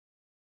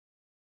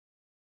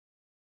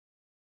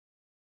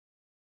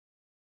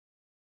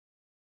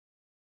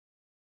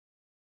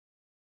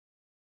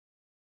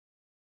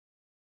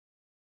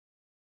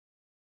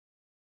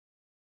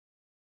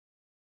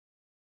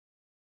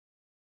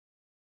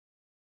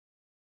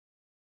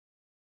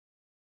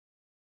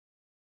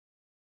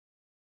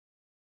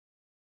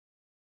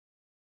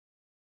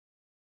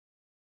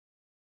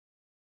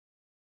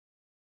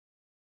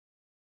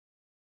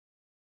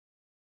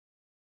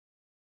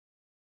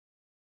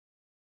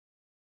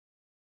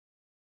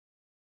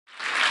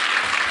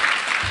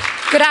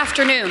Good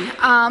afternoon.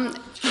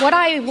 What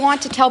I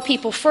want to tell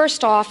people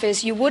first off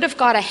is you would have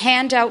got a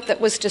handout that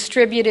was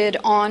distributed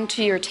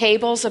onto your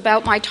tables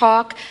about my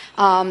talk.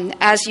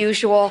 As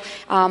usual,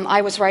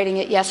 I was writing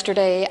it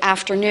yesterday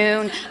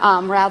afternoon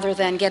rather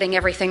than getting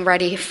everything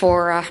ready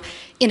for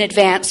in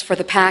advance for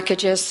the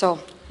packages, so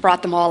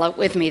brought them all out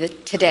with me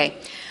today.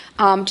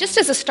 Just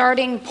as a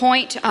starting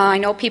point, I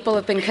know people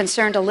have been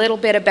concerned a little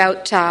bit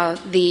about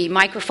the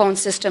microphone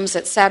systems,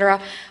 etc.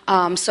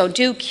 So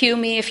do cue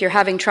me if you're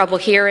having trouble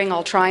hearing.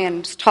 I'll try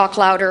and talk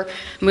louder,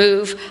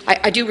 move.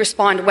 I do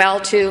respond well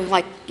to,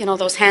 like,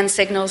 those hand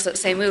signals that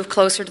say move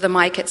closer to the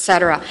mic,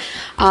 etc.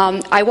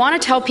 I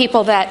want to tell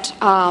people that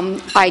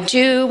I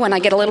do, when I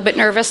get a little bit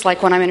nervous,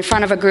 like when I'm in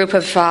front of a group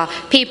of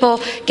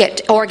people,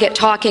 get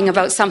talking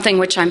about something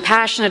which I'm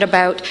passionate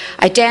about,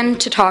 I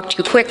tend to talk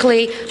too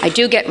quickly. I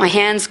do get my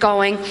hands going.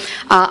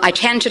 I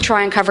tend to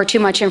try and cover too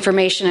much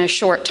information in a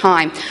short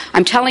time.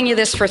 I'm telling you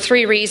this for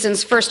three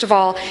reasons. First of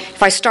all,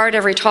 if I start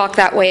every talk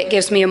that way, it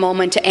gives me a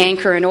moment to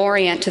anchor and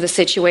orient to the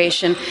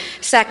situation.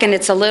 Second,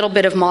 it's a little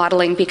bit of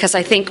modeling, because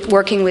I think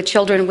working with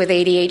children with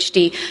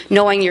ADHD,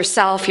 knowing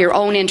yourself, your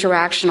own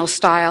interactional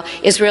style,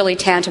 is really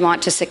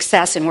tantamount to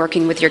success in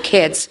working with your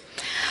kids.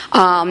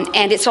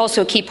 And it's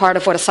also a key part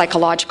of what a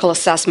psychological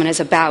assessment is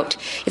about.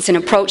 It's an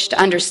approach to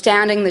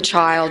understanding the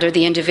child or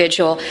the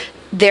individual,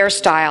 their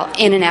style,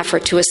 in an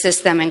effort to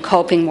assist them in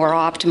coping more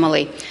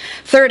optimally.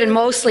 Third, and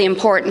mostly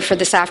important for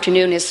this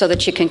afternoon, is so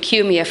that you can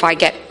cue me if I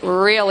get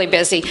really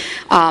busy,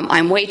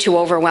 I'm way too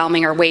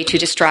overwhelming or way too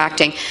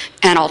distracting,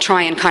 and I'll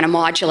try and kind of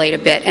modulate a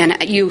bit.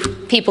 And you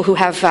people who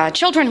have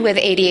children with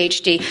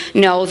ADHD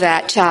know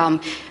that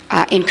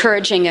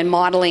encouraging and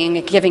modeling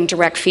and giving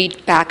direct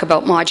feedback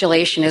about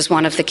modulation is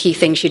one of the key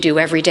things you do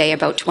every day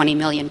about 20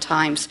 million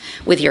times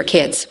with your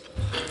kids.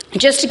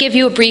 Just to give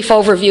you a brief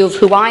overview of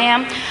who I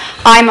am,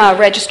 I'm a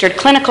registered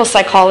clinical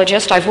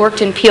psychologist. I've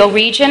worked in Peel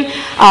Region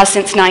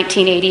since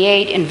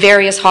 1988 in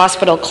various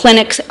hospital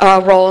clinic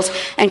roles,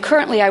 and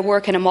currently I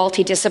work in a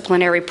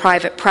multidisciplinary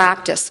private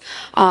practice.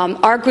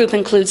 Our group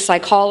includes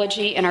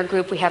psychology. In our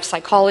group we have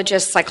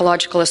psychologists,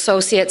 psychological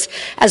associates,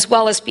 as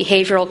well as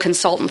behavioral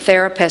consultant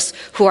therapists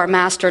who are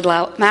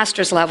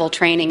master's level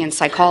training in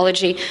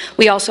psychology.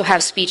 We also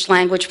have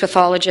speech-language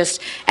pathologists,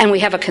 and we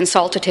have a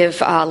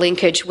consultative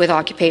linkage with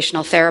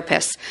occupational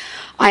therapists.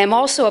 I am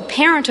also a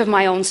parent of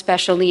my own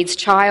special needs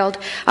child,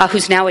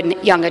 who's now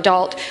a young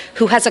adult,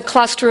 who has a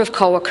cluster of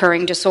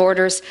co-occurring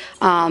disorders.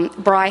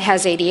 Bry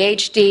has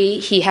ADHD,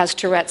 he has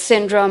Tourette's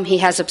syndrome, he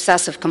has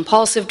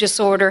obsessive-compulsive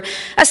disorder,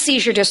 a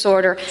seizure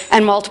disorder,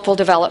 and multiple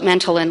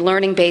developmental and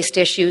learning-based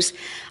issues.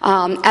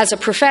 As a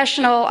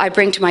professional, I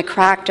bring to my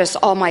practice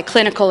all my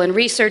clinical and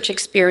research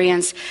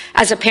experience.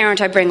 As a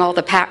parent, I bring all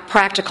the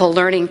practical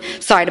learning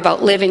side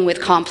about living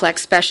with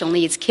complex special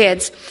needs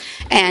kids,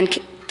 and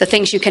the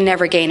things you can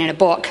never gain in a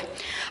book.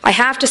 I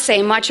have to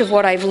say, much of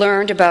what I've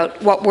learned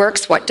about what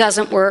works, what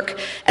doesn't work,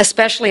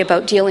 especially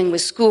about dealing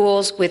with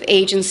schools, with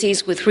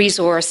agencies, with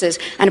resources,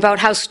 and about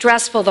how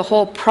stressful the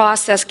whole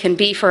process can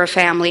be for a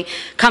family,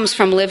 comes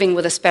from living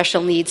with a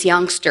special needs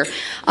youngster.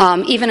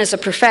 Even as a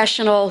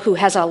professional who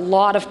has a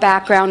lot of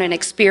background and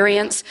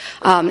experience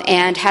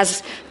and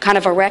has kind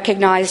of a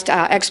recognized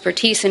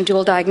expertise in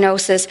dual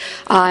diagnosis,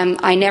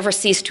 I never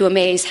cease to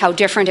amaze how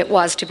different it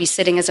was to be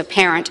sitting as a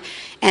parent.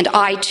 And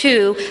I,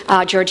 too,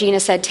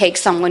 Georgina said, take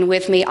someone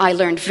with me. I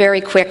learned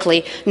very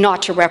quickly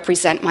not to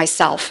represent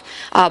myself,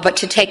 but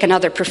to take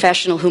another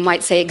professional who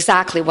might say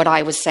exactly what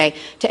I would say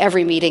to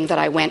every meeting that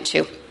I went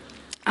to.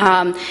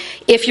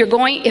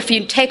 If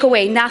you take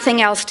away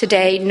nothing else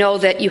today, know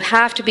that you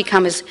have to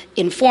become as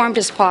informed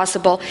as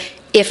possible,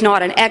 if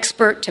not an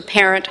expert, to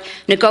parent,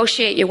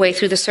 negotiate your way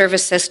through the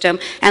service system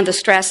and the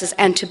stresses,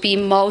 and to be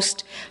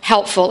most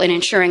helpful in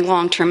ensuring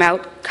long-term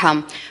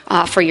outcome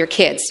for your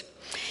kids.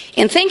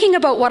 In thinking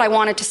about what I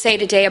wanted to say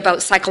today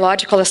about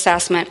psychological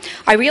assessment,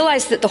 I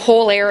realized that the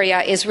whole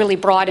area is really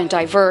broad and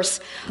diverse.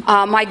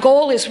 My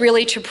goal is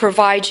really to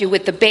provide you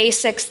with the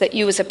basics that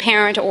you as a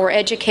parent or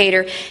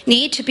educator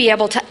need to be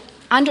able to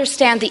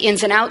understand the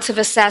ins and outs of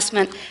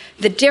assessment,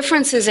 the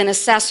differences in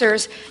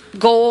assessors,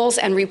 goals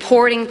and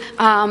reporting,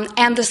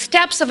 and the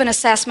steps of an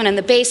assessment and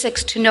the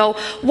basics to know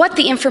what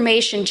the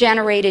information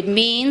generated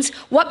means,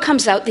 what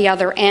comes out the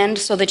other end,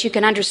 so that you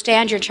can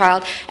understand your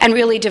child and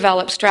really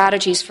develop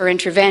strategies for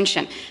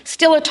intervention.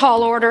 Still a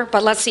tall order,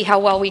 but let's see how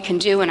well we can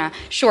do in a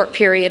short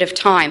period of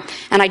time.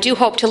 And I do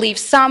hope to leave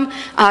some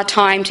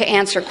time to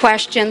answer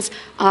questions.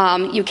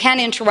 You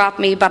can interrupt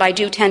me, but I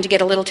do tend to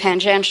get a little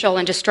tangential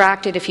and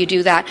distracted if you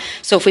do that.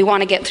 So if we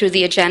want to get through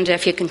the agenda,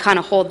 if you can kind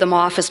of hold them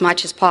off as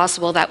much as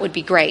possible, that would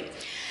be great.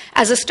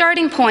 As a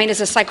starting point,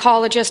 as a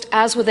psychologist,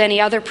 as with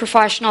any other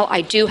professional, I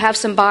do have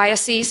some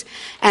biases,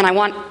 and I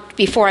want,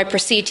 before I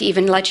proceed, to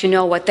even let you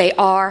know what they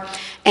are,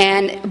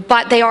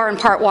 but they are in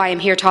part why I'm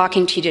here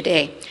talking to you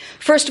today.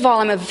 First of all,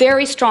 I'm a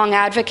very strong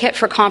advocate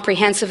for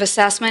comprehensive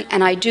assessment,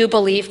 and I do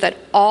believe that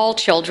all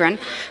children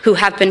who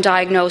have been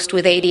diagnosed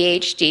with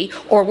ADHD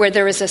or where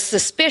there is a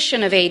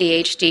suspicion of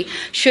ADHD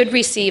should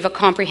receive a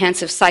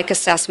comprehensive psych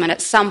assessment at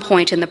some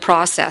point in the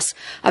process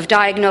of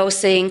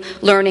diagnosing,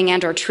 learning,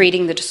 and or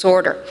treating the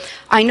disorder.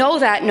 I know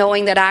that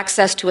knowing that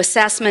access to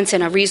assessments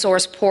in a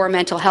resource-poor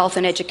mental health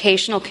and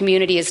educational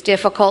community is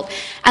difficult,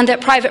 and that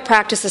private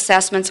practice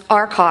assessments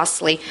are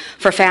costly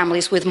for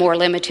families with more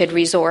limited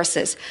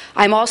resources.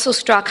 I'm also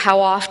struck how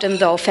often,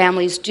 though,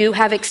 families do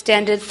have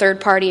extended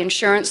third-party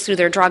insurance through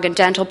their drug and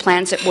dental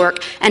plans at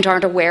work and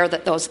aren't aware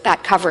that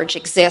that coverage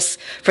exists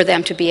for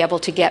them to be able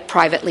to get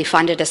privately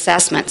funded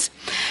assessments.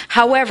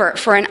 However,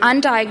 for an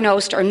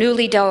undiagnosed or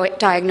newly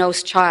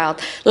diagnosed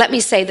child, let me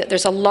say that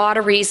there's a lot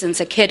of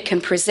reasons a kid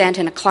can present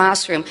in a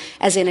classroom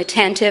as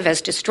inattentive,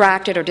 as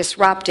distracted or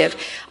disruptive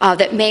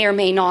that may or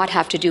may not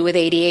have to do with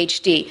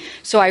ADHD.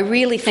 So I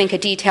really think a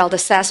detailed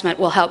assessment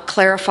will help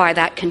clarify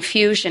that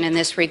confusion in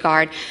this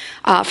regard.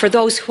 For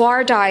those who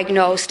are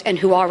diagnosed and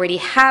who already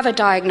have a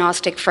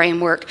diagnostic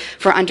framework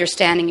for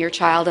understanding your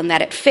child and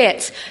that it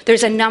fits,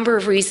 there's a number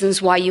of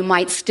reasons why you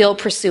might still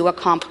pursue a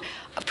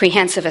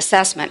comprehensive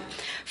assessment.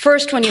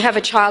 First, when you have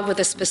a child with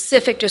a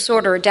specific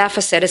disorder or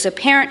deficit, as a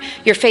parent,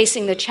 you're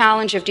facing the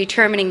challenge of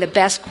determining the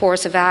best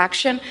course of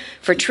action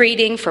for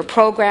treating, for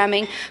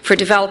programming, for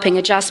developing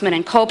adjustment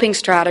and coping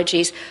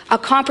strategies. A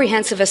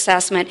comprehensive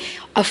assessment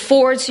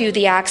affords you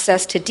the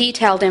access to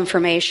detailed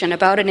information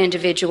about an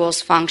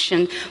individual's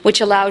function,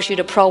 which allows you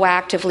to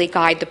proactively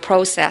guide the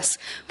process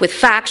with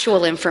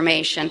factual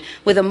information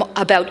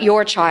about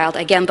your child,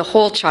 again, the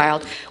whole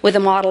child, with a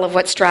model of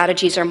what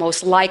strategies are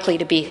most likely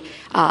to be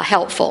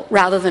helpful,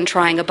 rather than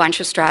trying a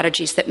bunch of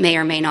strategies that may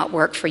or may not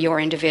work for your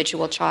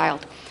individual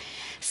child.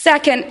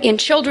 Second, in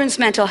children's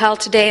mental health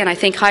today, and I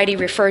think Heidi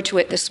referred to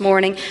it this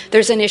morning,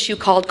 there's an issue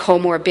called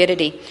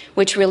comorbidity,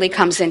 which really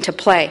comes into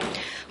play.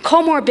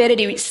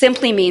 Comorbidity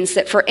simply means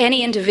that for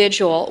any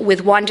individual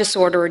with one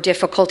disorder or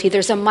difficulty,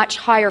 there's a much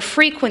higher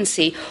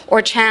frequency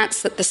or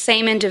chance that the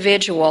same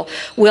individual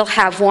will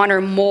have one or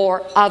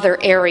more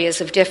other areas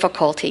of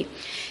difficulty.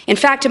 In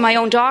fact, in my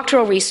own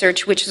doctoral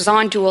research, which was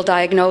on dual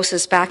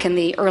diagnosis back in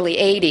the early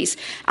 80s,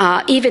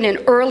 even in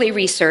early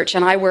research,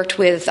 and I worked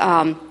with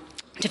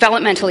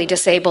developmentally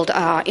disabled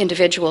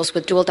individuals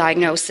with dual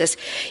diagnosis,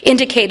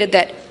 indicated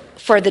that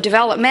for the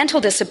developmental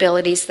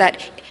disabilities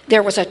that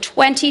there was a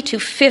 20 to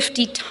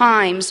 50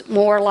 times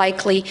more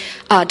likely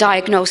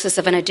diagnosis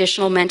of an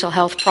additional mental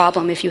health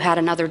problem if you had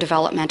another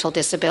developmental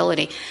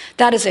disability.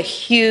 That is a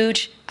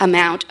huge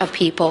amount of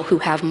people who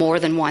have more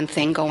than one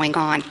thing going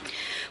on.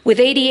 With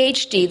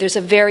ADHD, there's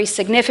a very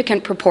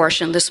significant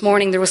proportion. This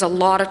morning there was a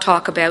lot of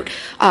talk about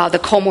the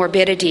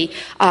comorbidity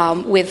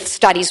with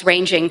studies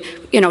ranging,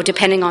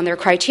 depending on their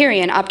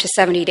criterion, up to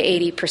 70 to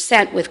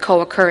 80% with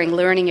co-occurring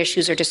learning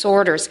issues or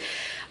disorders.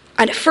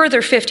 A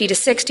further 50 to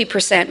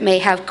 60% may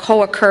have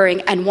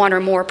co-occurring and one or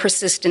more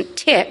persistent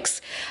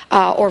tics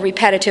or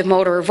repetitive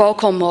motor or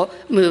vocal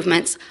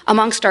movements.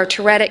 Amongst our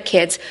Tourette's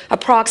kids,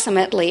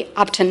 approximately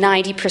up to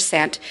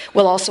 90%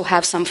 will also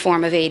have some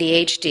form of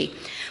ADHD.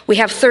 We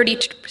have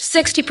 60%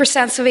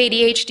 of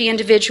ADHD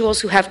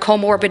individuals who have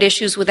comorbid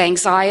issues with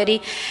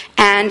anxiety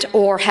and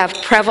or have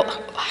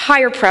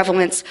higher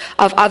prevalence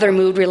of other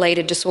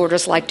mood-related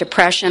disorders like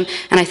depression.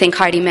 And I think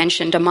Heidi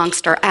mentioned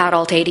amongst our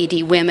adult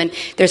ADD women,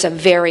 there's a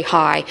very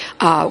high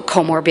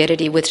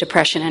comorbidity with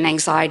depression and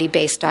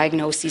anxiety-based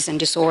diagnoses and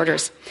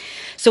disorders.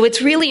 So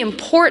it's really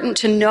important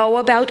to know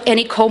about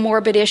any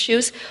comorbid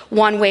issues.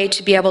 One way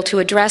to be able to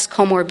address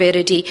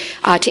comorbidity,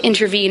 to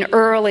intervene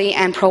early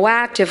and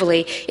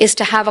proactively, is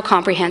to have a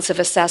comprehensive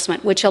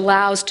assessment which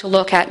allows to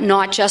look at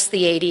not just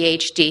the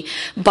ADHD,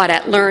 but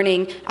at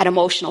learning, at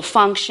emotional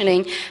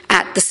functioning,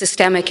 at the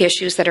systemic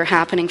issues that are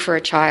happening for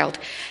a child.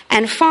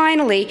 And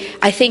finally,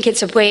 I think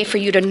it's a way for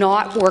you to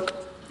not work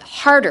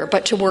harder,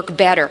 but to work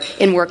better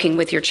in working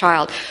with your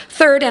child.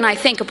 Third, and I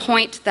think a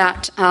point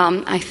that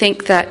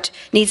that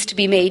needs to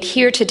be made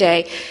here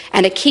today,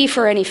 and a key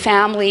for any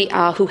family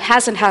who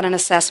hasn't had an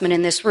assessment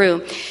in this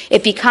room,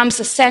 it becomes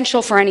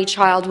essential for any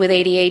child with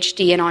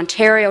ADHD in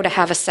Ontario to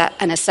have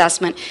an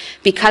assessment,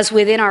 because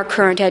within our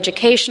current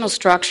educational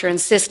structure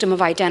and system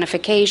of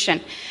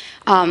identification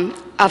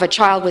of a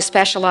child with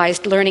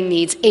specialized learning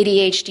needs,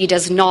 ADHD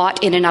does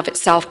not in and of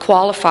itself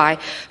qualify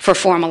for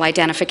formal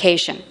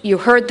identification. You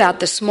heard that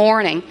this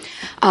morning,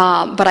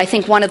 but I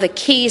think one of the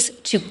keys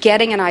to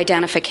getting an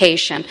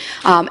identification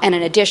and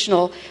an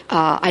additional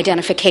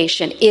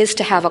identification is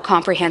to have a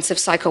comprehensive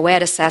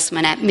psychoed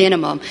assessment at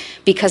minimum,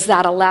 because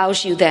that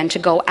allows you then to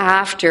go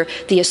after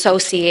the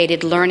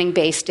associated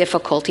learning-based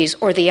difficulties,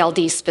 or the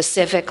LD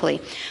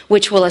specifically,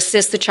 which will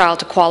assist the child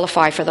to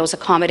qualify for those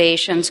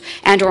accommodations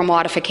and or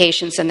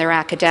modifications in their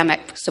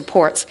academic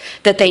supports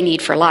that they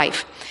need for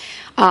life.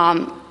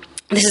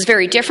 This is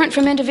very different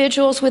from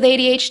individuals with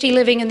ADHD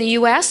living in the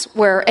U.S.,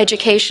 where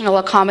educational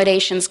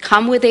accommodations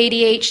come with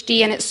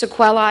ADHD and its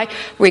sequelae,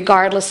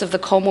 regardless of the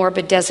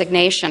comorbid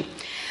designation.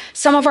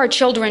 Some of our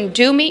children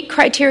do meet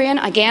criterion,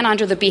 again,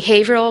 under the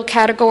behavioral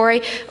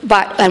category,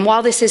 and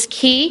while this is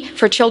key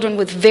for children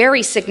with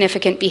very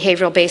significant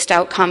behavioral-based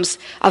outcomes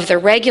of their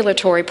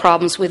regulatory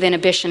problems with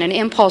inhibition and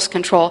impulse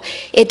control,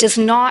 it does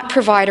not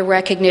provide a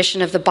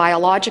recognition of the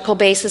biological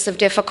basis of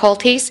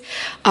difficulties,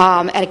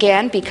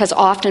 again, because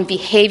often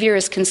behavior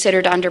is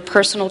considered under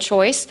personal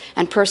choice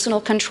and personal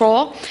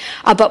control.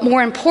 But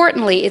more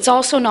importantly, it's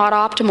also not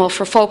optimal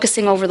for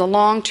focusing over the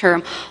long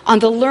term on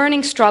the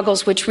learning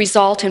struggles which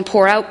result in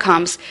poor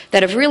outcomes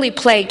that have really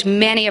plagued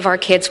many of our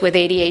kids with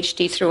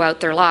ADHD throughout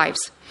their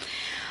lives.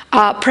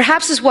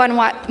 Perhaps as one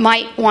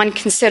might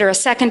consider a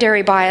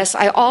secondary bias,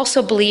 I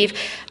also believe,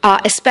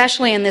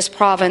 especially in this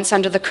province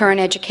under the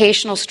current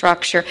educational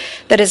structure,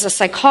 that as a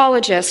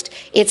psychologist,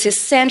 it's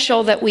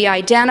essential that we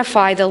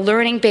identify the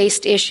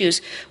learning-based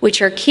issues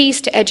which are keys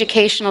to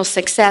educational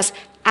success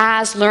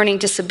as learning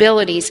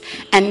disabilities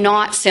and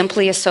not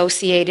simply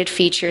associated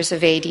features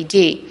of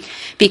ADD.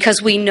 Because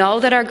we know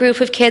that our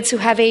group of kids who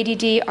have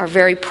ADD are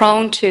very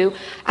prone to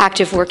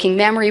active working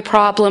memory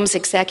problems,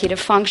 executive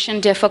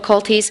function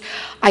difficulties.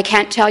 I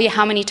can't tell you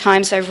how many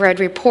times I've read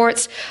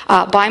reports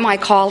by my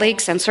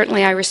colleagues, and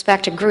certainly I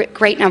respect a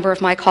great number of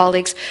my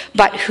colleagues,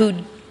 but who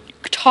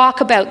talk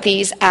about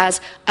these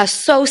as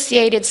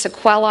associated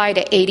sequelae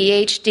to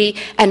ADHD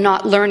and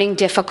not learning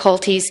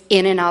difficulties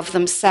in and of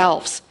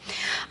themselves.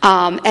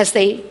 As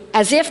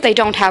if they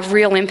don't have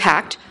real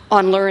impact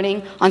on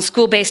learning, on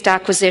school-based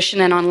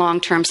acquisition, and on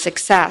long-term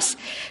success.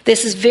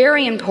 This is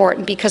very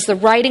important because the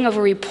writing of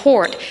a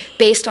report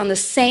based on the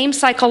same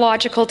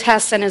psychological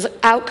tests and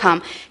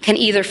outcome can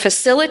either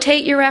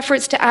facilitate your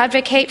efforts to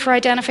advocate for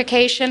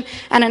identification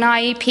and an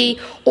IEP,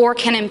 or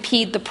can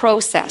impede the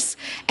process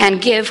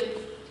and give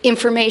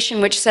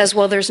information which says,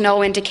 well, there's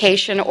no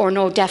indication or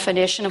no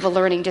definition of a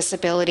learning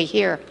disability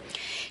here.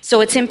 So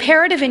it's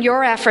imperative in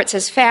your efforts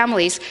as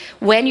families,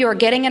 when you're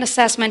getting an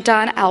assessment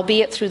done,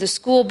 albeit through the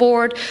school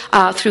board,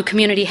 through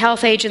community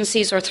health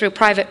agencies, or through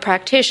private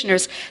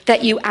practitioners,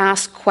 that you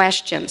ask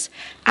questions.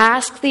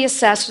 Ask the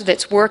assessor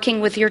that's working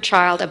with your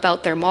child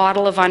about their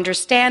model of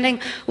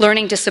understanding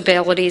learning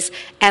disabilities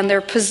and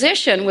their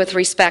position with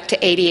respect to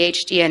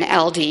ADHD and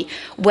LD,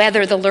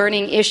 whether the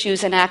learning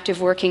issues in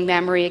active working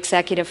memory,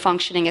 executive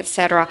functioning,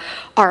 etc.,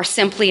 are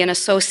simply an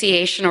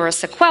association or a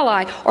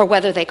sequelae, or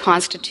whether they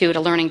constitute a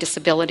learning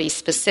disability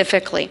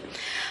specifically.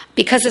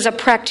 Because as a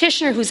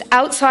practitioner who's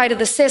outside of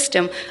the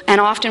system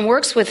and often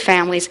works with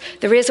families,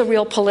 there is a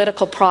real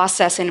political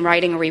process in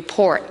writing a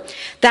report.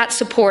 That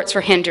supports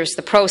or hinders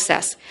the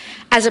process.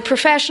 As a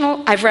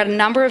professional, I've read a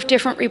number of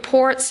different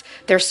reports.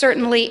 There's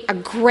certainly a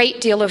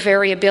great deal of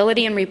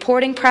variability in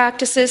reporting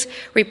practices.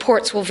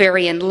 Reports will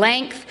vary in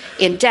length,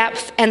 in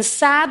depth, and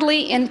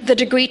sadly in the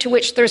degree to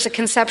which there's a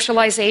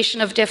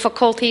conceptualization of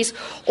difficulties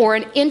or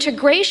an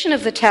integration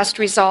of the test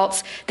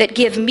results that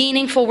give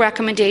meaningful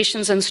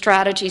recommendations and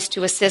strategies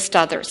to assist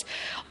others.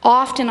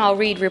 Often I'll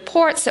read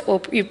reports that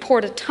will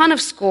report a ton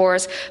of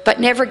scores but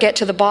never get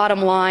to the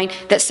bottom line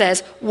that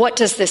says, what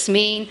does this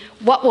mean,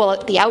 what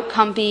will the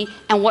outcome be,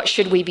 and what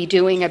should we be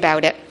doing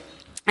about it?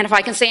 And if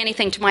I can say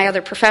anything to my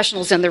other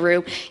professionals in the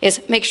room,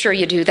 is make sure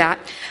you do that.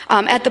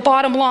 At the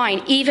bottom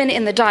line, even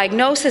in the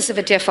diagnosis of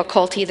a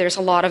difficulty, there's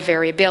a lot of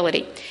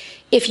variability.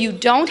 If you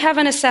don't have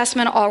an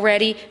assessment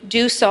already,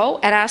 do so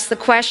and ask the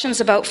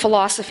questions about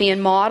philosophy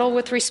and model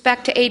with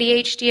respect to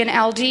ADHD and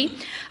LD,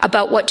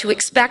 about what to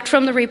expect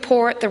from the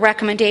report, the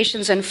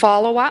recommendations and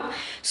follow-up.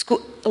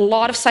 A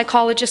lot of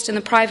psychologists in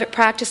the private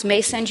practice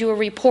may send you a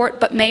report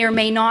but may or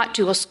may not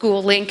do a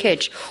school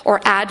linkage or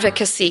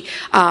advocacy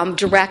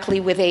directly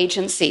with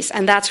agencies,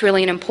 and that's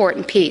really an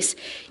important piece.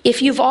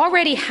 If you've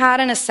already had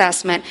an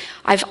assessment,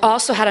 I've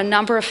also had a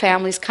number of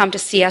families come to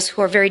see us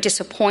who are very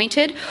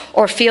disappointed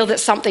or feel that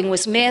something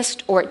was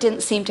missed or it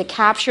didn't seem to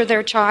capture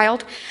their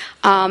child.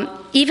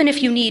 Even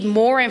if you need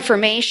more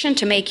information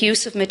to make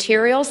use of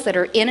materials that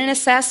are in an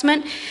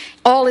assessment,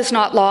 all is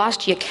not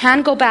lost. You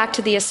can go back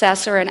to the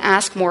assessor and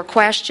ask more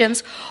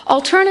questions.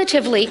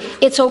 Alternatively,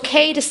 it's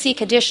okay to seek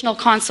additional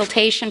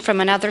consultation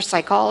from another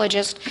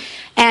psychologist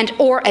and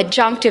or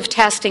adjunctive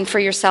testing for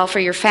yourself or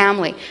your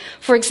family.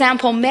 For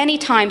example, many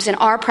times in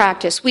our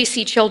practice, we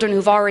see children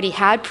who've already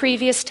had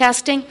previous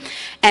testing,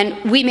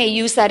 and we may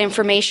use that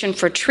information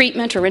for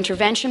treatment or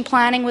intervention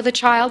planning with a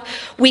child.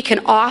 We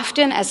can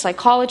often, as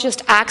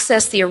psychologists,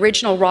 access the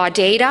original raw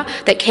data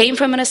that came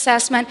from an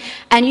assessment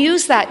and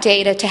use that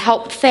data to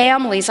help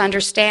families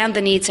understand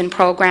the needs in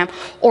program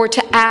or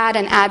to add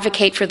and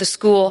advocate for the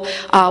school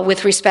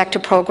with respect to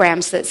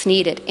programs that's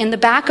needed. In the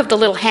back of the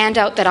little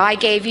handout that I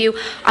gave you,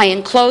 I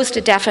enclosed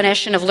a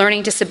definition of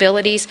learning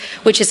disabilities,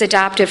 which is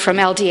adapted from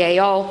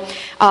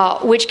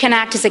LDAO, which can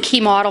act as a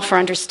key model for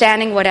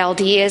understanding what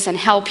LD is and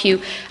help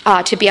you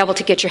to be able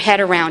to get your head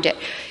around it.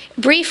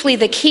 Briefly,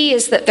 the key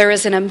is that there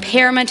is an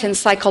impairment in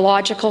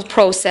psychological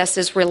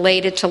processes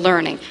related to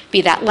learning,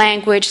 be that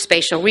language,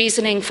 spatial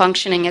reasoning,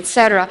 functioning,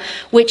 etc.,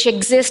 which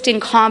exist in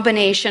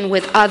combination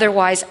with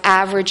otherwise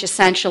average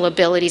essential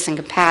abilities and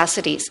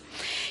capacities.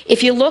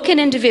 If you look at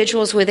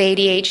individuals with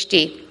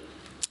ADHD,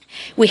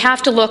 We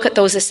have to look at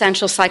those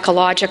essential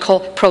psychological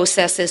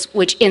processes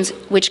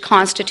which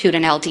constitute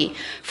an LD.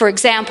 For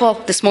example,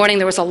 this morning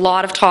there was a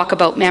lot of talk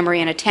about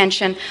memory and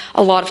attention,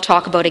 a lot of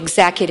talk about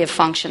executive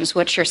functions,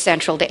 which are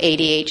central to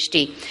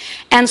ADHD.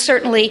 And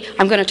certainly,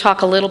 I'm going to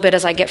talk a little bit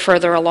as I get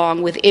further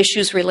along with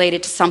issues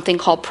related to something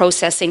called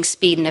processing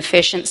speed and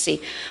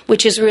efficiency,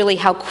 which is really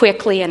how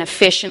quickly and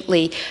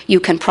efficiently you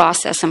can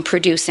process and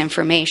produce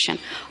information.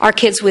 Our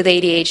kids with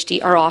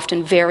ADHD are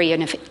often very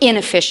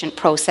inefficient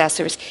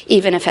processors,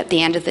 even if at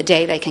the end of the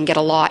day they can get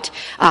a lot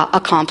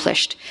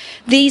accomplished.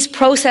 These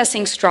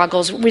processing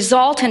struggles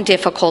result in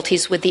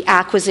difficulties with the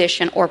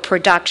acquisition or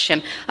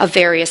production of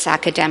various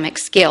academic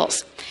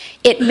skills.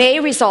 It may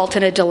result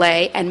in a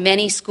delay, and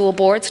many school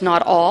boards,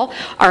 not all,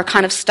 are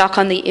kind of stuck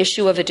on the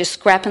issue of a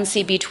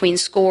discrepancy between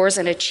scores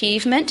and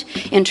achievement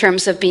in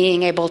terms of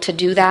being able to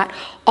do that.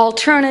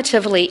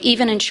 Alternatively,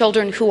 even in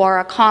children who are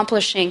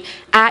accomplishing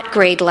at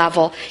grade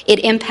level, it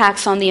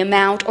impacts on the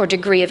amount or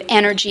degree of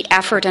energy,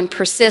 effort, and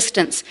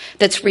persistence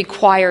that's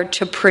required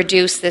to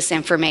produce this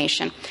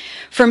information.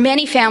 For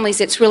many families,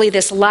 it's really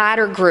this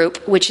latter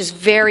group which is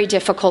very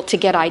difficult to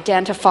get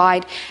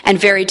identified and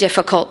very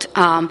difficult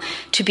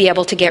to be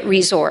able to get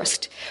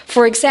resourced.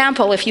 For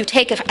example, if you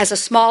take, as a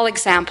small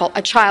example,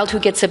 a child who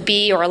gets a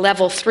B or a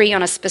level 3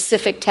 on a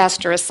specific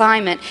test or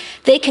assignment,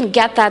 they can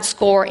get that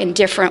score in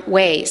different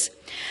ways.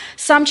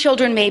 Some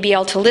children may be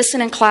able to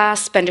listen in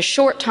class, spend a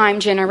short time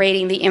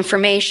generating the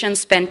information,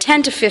 spend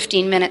 10 to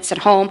 15 minutes at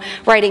home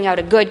writing out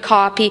a good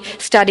copy,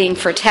 studying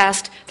for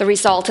test. The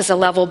result is a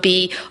level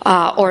B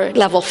or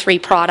level 3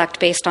 product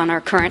based on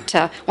our current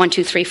 1,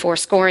 2, 3, 4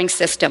 scoring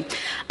system.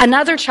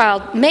 Another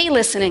child may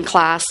listen in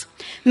class,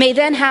 may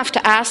then have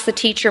to ask the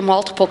teacher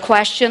multiple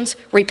questions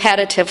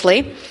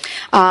repetitively,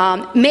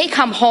 may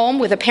come home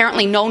with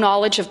apparently no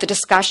knowledge of the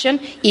discussion,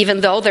 even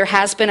though there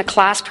has been a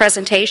class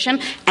presentation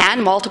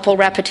and multiple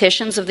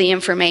repetitions of the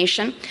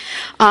information,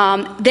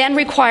 then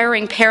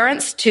requiring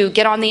parents to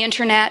get on the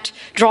internet,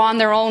 draw on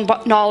their own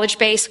knowledge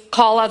base,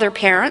 call other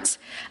parents,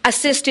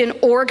 assist in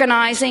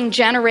organizing,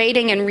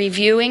 generating, and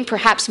reviewing,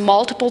 perhaps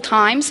multiple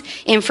times,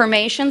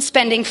 information,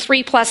 spending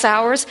 3+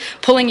 hours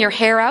pulling your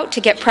hair out to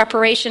get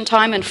preparation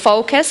time and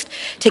focused,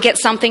 to get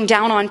something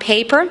down on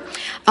paper,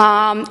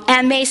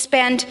 and may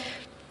spend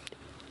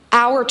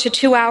hour to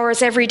 2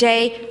 hours every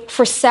day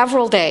for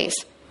several days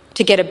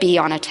to get a B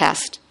on a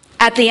test.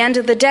 At the end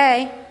of the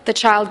day, the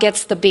child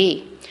gets the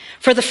B.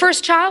 For the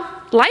first child,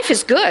 life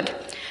is good.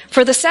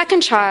 For the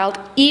second child,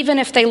 even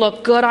if they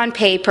look good on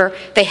paper,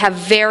 they have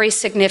very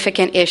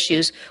significant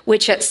issues,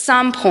 which at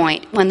some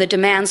point, when the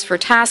demands for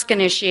task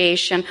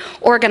initiation,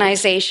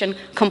 organization,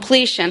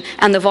 completion,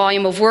 and the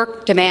volume of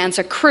work demands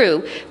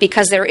accrue,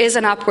 because there is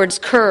an upwards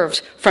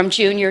curve from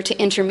junior to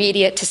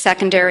intermediate to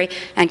secondary,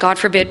 and God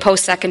forbid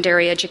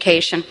post-secondary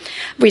education,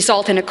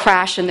 result in a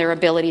crash in their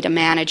ability to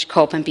manage,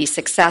 cope, and be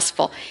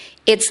successful.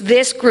 It's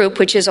this group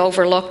which is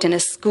overlooked in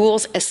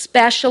schools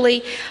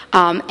especially,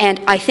 and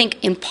I think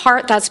in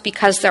part that's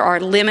because there are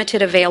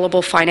limited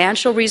available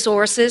financial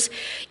resources.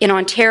 In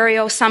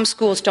Ontario, some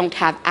schools don't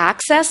have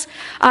access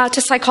to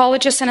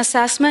psychologists and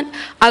assessment.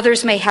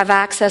 Others may have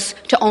access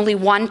to only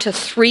 1 to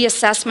 3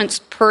 assessments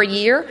per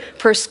year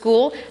per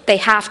school. They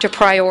have to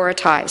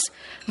prioritize.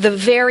 The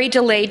very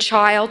delayed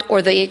child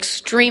or the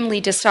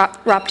extremely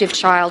disruptive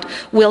child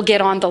will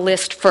get on the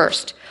list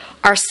first.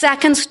 Our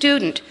second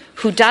student,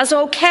 who does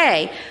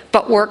okay,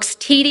 but works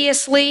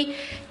tediously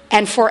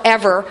and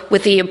forever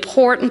with the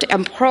important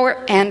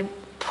and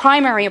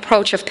primary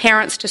approach of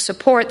parents to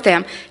support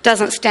them,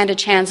 doesn't stand a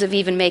chance of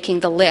even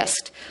making the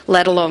list,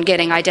 let alone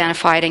getting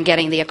identified and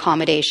getting the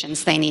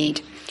accommodations they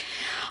need.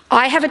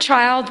 I have a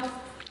child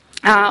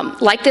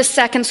like this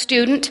second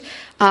student,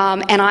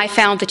 and I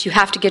found that you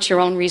have to get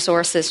your own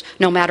resources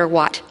no matter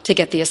what to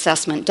get the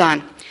assessment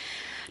done.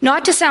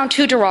 Not to sound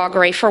too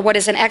derogatory for what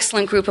is an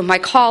excellent group of my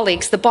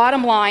colleagues, the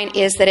bottom line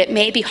is that it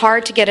may be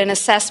hard to get an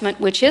assessment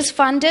which is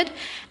funded,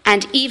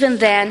 and even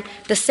then,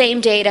 the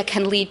same data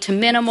can lead to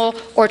minimal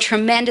or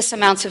tremendous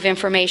amounts of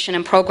information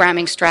and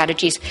programming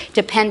strategies,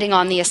 depending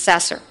on the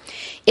assessor.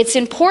 It's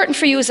important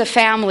for you as a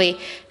family,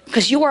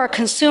 because you are a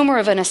consumer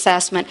of an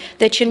assessment,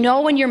 that you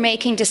know when you're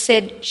making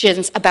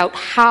decisions about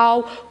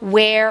how,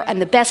 where, and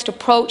the best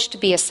approach to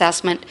be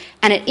assessment,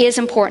 and it is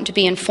important to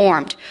be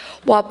informed.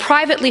 While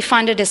privately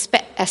funded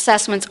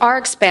assessments are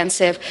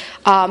expensive,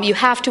 you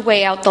have to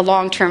weigh out the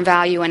long-term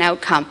value and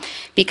outcome,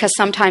 because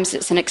sometimes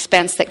it's an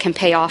expense that can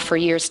pay off for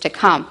years to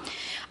come.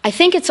 I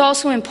think it's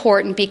also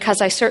important, because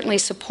I certainly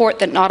support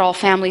that not all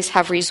families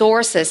have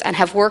resources and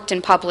have worked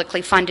in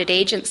publicly funded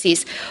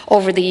agencies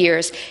over the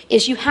years,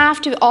 is you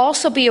have to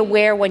also be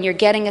aware when you're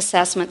getting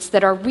assessments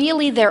that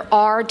there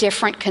are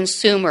different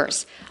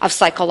consumers of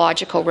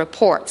psychological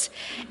reports.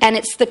 And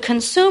it's the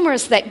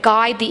consumers that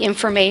guide the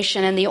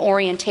information and the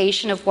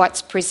orientation of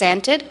what's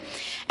presented.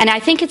 And I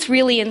think it's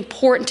really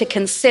important to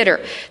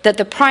consider that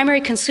the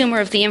primary consumer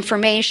of the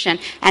information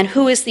and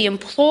who is the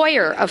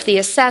employer of the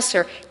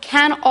assessor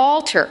can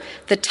alter alter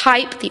the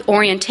type, the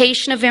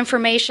orientation of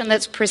information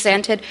that's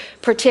presented,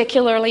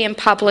 particularly in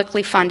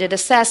publicly funded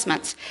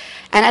assessments.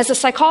 And as a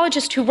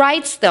psychologist who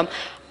writes them,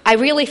 I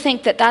really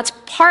think that that's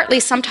partly,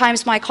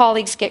 sometimes my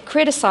colleagues get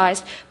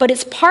criticized, but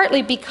it's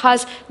partly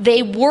because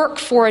they work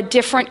for a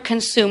different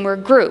consumer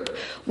group.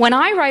 When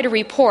I write a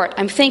report,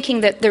 I'm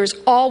thinking that there's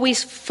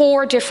always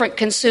 4 different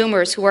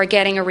consumers who are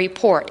getting a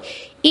report.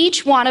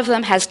 Each one of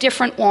them has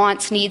different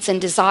wants, needs,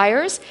 and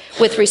desires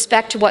with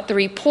respect to what the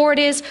report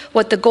is,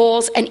 what the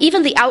goals, and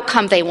even the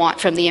outcome they want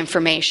from the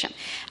information.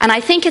 And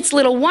I think it's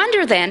little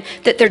wonder then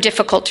that they're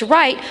difficult to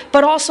write,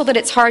 but also that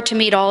it's hard to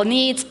meet all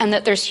needs and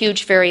that there's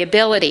huge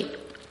variability.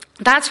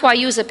 That's why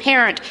you as a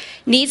parent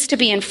needs to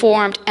be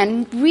informed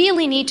and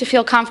really need to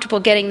feel comfortable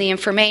getting the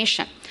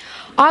information.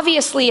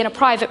 Obviously, in a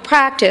private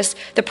practice,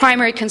 the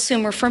primary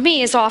consumer for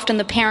me is often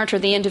the parent or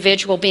the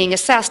individual being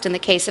assessed in the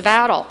case of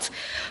adults.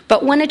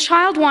 But when a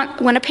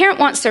parent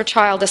wants their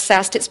child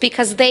assessed, it's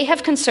because they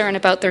have concern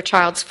about their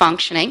child's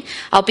functioning,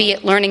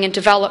 albeit learning and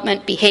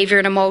development, behavior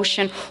and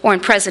emotion, or in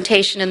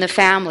presentation in the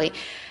family.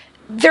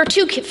 There are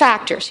 2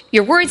 factors.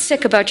 You're worried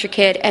sick about your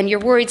kid, and you're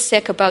worried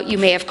sick about you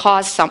may have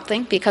caused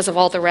something because of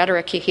all the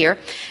rhetoric you hear,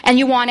 and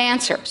you want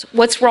answers.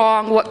 What's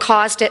wrong? What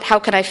caused it? How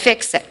can I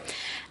fix it?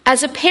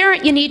 As a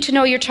parent, you need to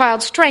know your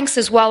child's strengths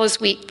as well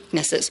as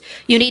weaknesses.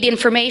 You need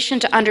information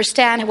to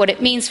understand what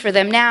it means for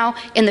them now,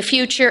 in the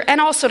future,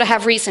 and also to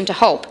have reason to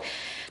hope.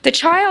 The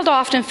child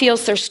often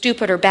feels they're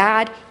stupid or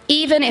bad,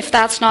 even if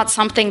that's not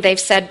something they've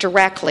said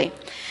directly.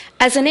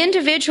 As an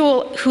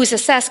individual who's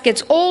assessed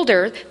gets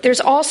older, there's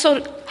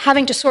also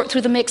having to sort through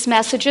the mixed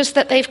messages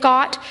that they've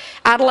got.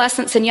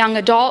 Adolescents and young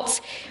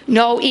adults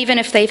know even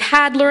if they've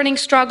had learning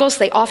struggles,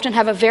 they often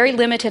have a very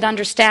limited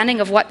understanding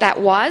of what that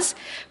was,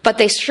 but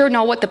they sure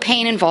know what the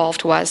pain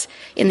involved was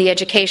in the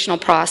educational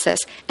process.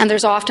 And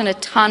there's often a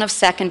ton of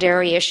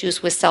secondary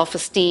issues with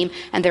self-esteem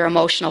and their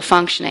emotional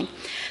functioning.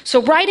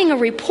 So writing a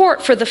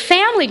report for the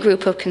family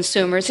group of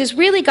consumers has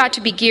really got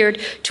to be geared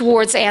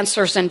towards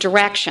answers and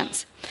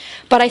directions.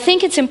 But I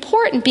think it's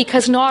important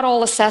because not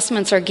all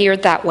assessments are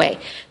geared that way.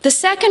 The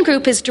second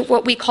group is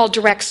what we call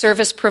direct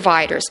service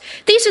providers.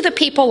 These are the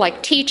people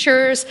like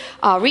teachers,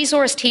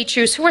 resource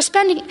teachers who are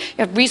spending,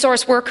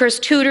 resource workers,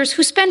 tutors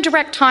who spend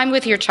direct time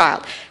with your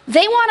child.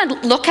 They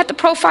want to look at the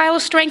profile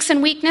of strengths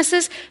and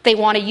weaknesses. They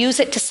want to use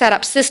it to set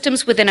up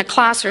systems within a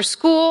class or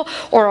school,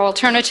 or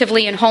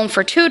alternatively in home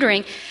for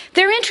tutoring.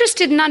 They're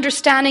interested in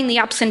understanding the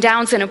ups and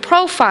downs in a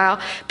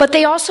profile, but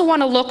they also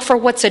want to look for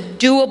what's a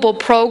doable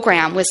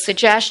program with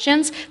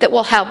suggestions that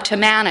will help to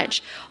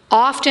manage.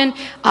 Often,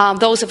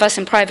 those of us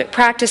in private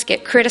practice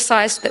get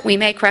criticized that we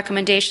make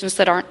recommendations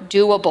that aren't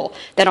doable,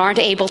 that aren't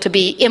able to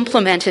be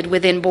implemented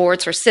within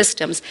boards or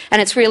systems,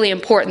 and it's really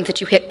important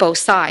that you hit both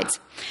sides.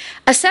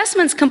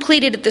 Assessments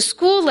completed at the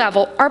school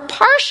level are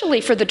partially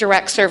for the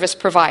direct service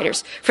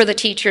providers, for the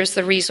teachers,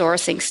 the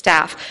resourcing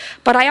staff.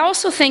 But I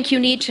also think you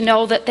need to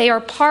know that they are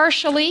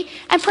partially,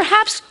 and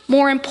perhaps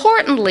more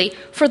importantly,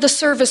 for the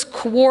service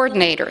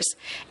coordinators.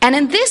 And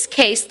in this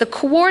case, the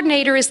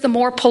coordinator is the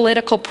more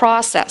political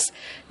process.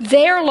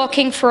 They're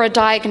looking for a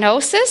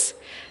diagnosis.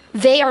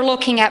 They are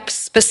looking at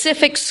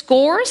specific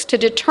scores to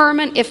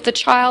determine if the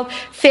child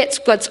fits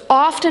what's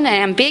often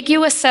an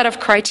ambiguous set of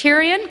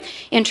criterion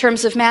in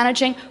terms of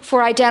managing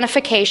for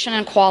identification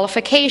and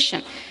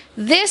qualification.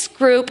 This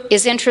group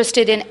is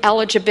interested in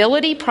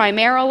eligibility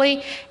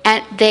primarily,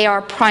 and they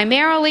are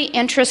primarily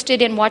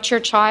interested in what your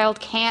child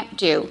can't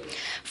do.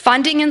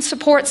 Funding and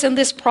supports in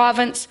this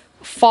province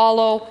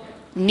follow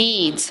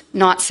needs,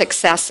 not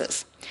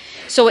successes.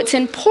 So it's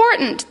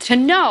important to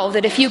know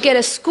that if you get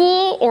a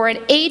school or an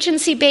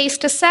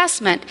agency-based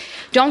assessment,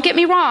 don't get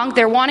me wrong,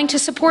 they're wanting to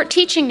support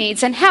teaching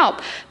needs and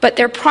help, but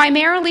they're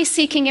primarily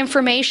seeking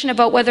information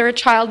about whether a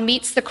child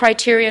meets the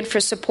criterion for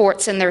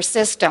supports in their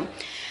system.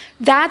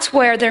 That's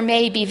where there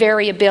may be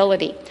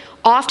variability.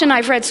 Often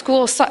I've read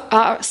school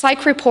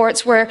psych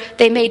reports where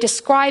they may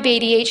describe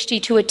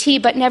ADHD to a T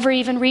but never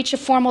even reach a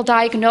formal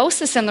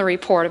diagnosis in the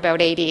report about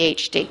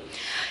ADHD.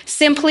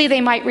 Simply,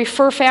 they might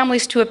refer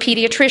families to a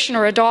pediatrician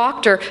or a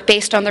doctor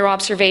based on their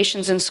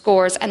observations and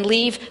scores and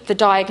leave the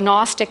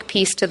diagnostic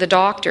piece to the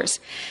doctors.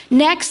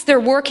 Next, they're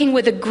working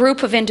with a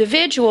group of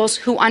individuals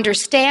who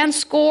understand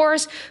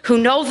scores, who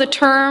know the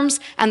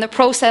terms and the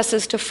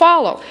processes to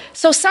follow.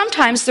 So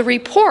sometimes the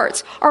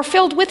reports are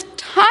filled with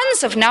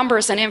tons of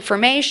numbers and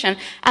information,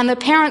 and the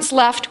parent's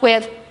left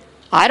with,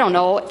 I don't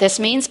know what this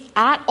means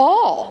at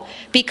all,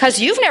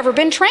 because you've never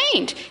been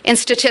trained in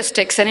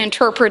statistics and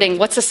interpreting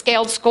what's a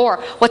scaled score,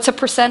 what's a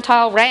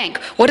percentile rank,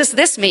 what does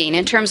this mean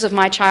in terms of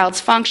my child's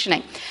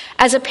functioning.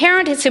 As a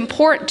parent, it's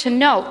important to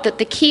note that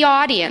the key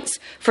audience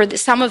for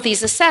some of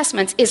these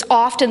assessments is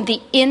often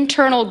the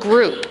internal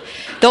group,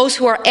 those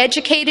who are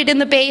educated in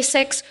the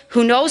basics,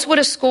 who knows what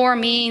a score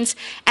means,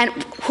 and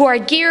who are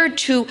geared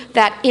to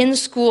that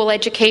in-school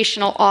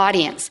educational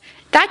audience.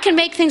 That can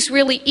make things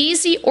really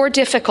easy or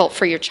difficult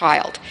for your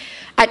child.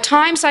 At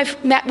times,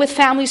 I've met with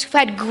families who've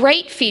had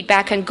great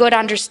feedback and good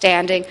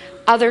understanding.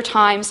 Other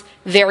times,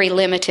 very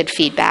limited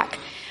feedback.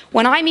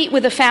 When I meet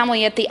with a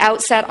family at the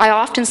outset, I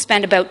often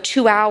spend about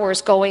 2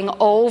 hours going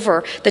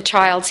over the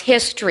child's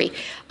history.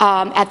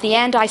 At the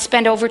end, I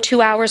spend over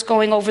 2 hours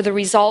going over the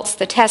results,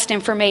 the test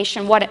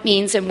information, what it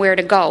means, and where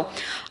to go.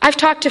 I've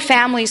talked to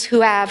families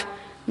who have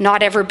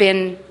not ever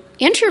been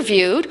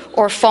interviewed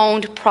or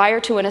phoned prior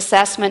to an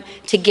assessment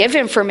to give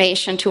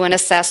information to an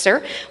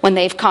assessor when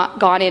they've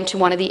gone into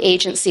one of the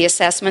agency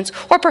assessments,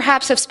 or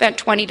perhaps have spent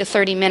 20 to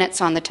 30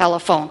 minutes on the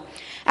telephone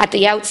at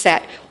the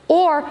outset,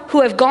 or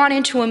who have gone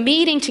into a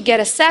meeting to get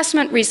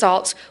assessment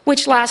results,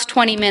 which last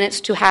 20 minutes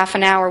to half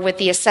an hour with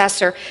the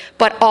assessor,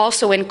 but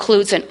also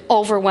includes an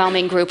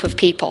overwhelming group of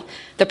people.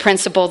 The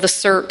principal, the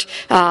CERT,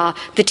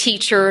 the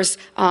teachers,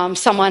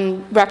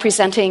 someone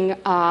representing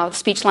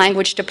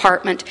speech-language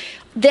department.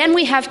 Then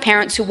we have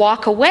parents who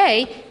walk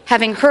away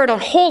having heard a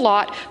whole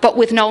lot, but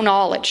with no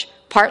knowledge,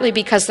 partly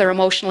because they're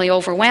emotionally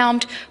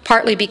overwhelmed,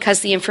 partly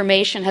because the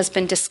information has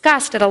been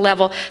discussed at a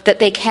level that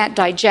they can't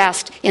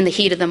digest in the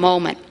heat of the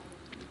moment.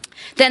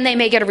 Then they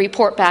may get a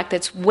report back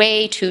that's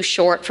way too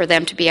short for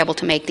them to be able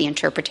to make the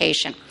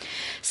interpretation.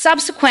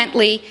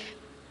 Subsequently,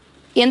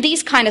 in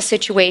these kind of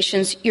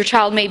situations, your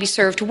child may be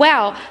served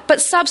well,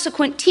 but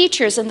subsequent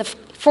teachers in the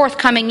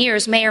forthcoming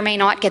years may or may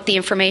not get the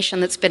information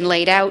that's been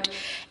laid out,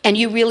 and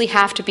you really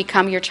have to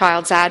become your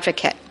child's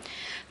advocate.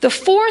 The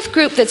fourth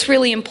group that's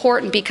really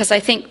important, because I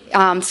think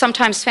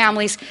sometimes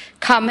families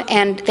come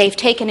and they've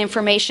taken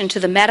information to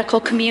the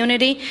medical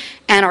community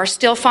and are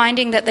still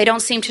finding that they don't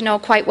seem to know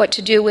quite what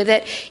to do with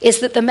it, is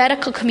that the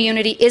medical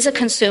community is a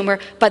consumer,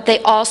 but they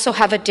also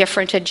have a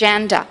different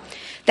agenda.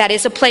 That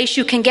is a place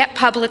you can get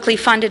publicly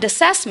funded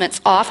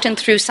assessments, often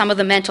through some of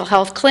the mental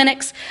health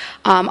clinics.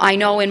 I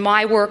know in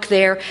my work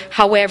there,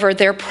 however,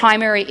 their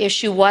primary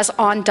issue was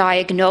on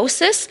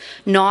diagnosis,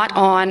 not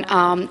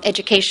on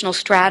educational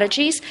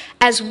strategies,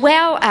 as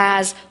well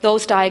as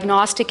those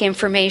diagnostic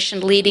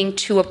information leading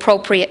to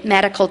appropriate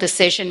medical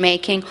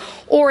decision-making,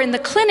 or in the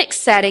clinic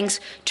settings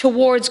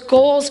towards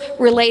goals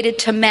related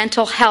to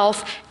mental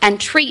health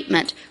and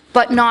treatment,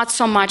 but not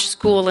so much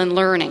school and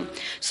learning.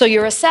 So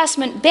your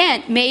assessment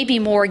bent may be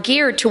more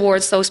geared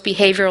towards those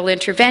behavioral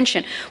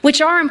intervention,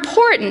 which are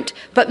important,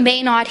 but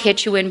may not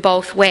hit you in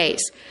both ways.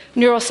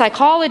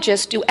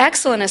 Neuropsychologists do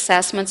excellent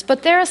assessments,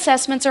 but their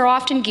assessments are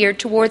often geared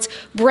towards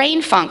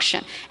brain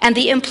function and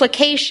the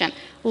implication,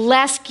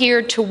 less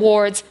geared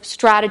towards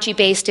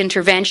strategy-based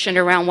intervention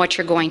around what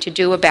you're going to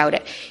do about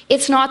it.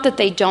 It's not that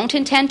they don't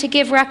intend to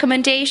give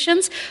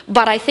recommendations,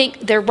 but I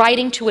think they're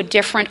writing to a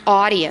different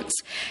audience.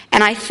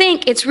 And I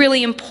think it's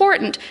really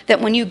important that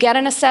when you get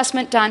an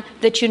assessment done,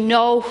 that you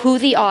know who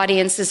the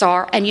audiences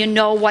are and you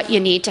know what you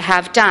need to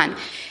have done,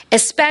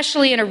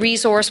 especially in a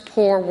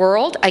resource-poor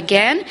world,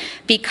 again,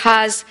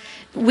 because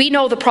we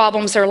know the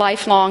problems are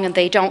lifelong and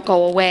they don't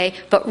go away,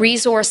 but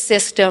resource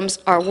systems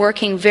are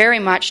working very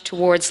much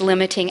towards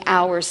limiting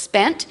hours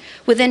spent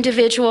with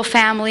individual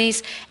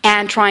families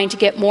and trying to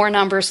get more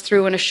numbers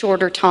through in a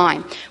shorter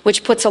time,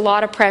 which puts a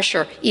lot of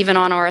pressure even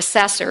on our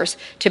assessors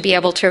to be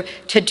able to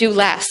do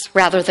less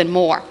rather than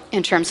more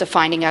in terms of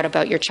finding out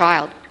about your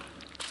child.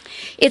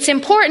 It's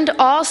important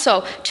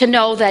also to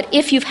know that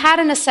if you've had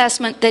an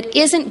assessment that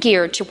isn't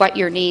geared to what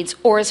your needs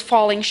or is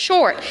falling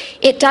short,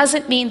 it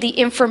doesn't mean the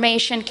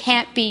information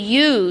can't be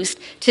used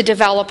to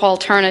develop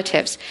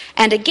alternatives.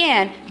 And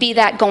again, be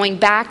that going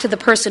back to the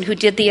person who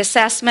did the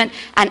assessment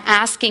and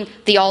asking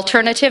the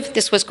alternative,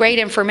 this was great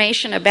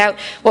information about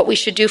what we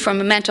should do from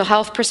a mental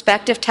health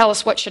perspective, tell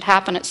us what should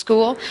happen at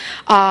school,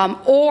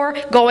 or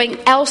going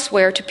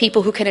elsewhere to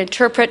people who can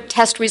interpret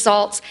test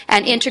results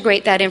and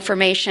integrate that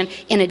information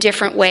in a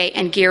different way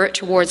and gear it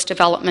towards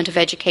development of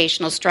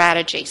educational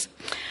strategies.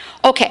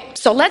 Okay,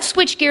 so let's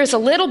switch gears a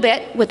little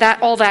bit with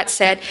all that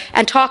said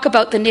and talk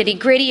about the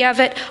nitty-gritty of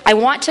it. I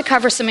want to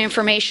cover some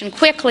information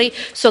quickly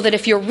so that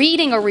if you're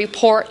reading a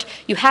report,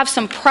 you have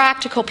some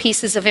practical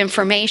pieces of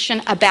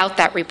information about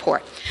that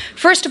report.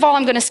 First of all,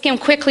 I'm going to skim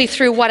quickly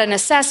through what an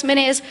assessment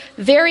is.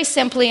 Very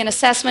simply, an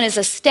assessment is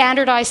a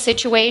standardized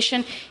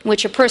situation in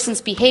which a person's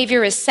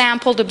behavior is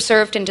sampled,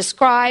 observed, and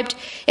described.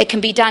 It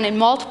can be done in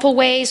multiple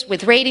ways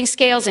with rating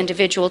scales,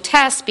 individual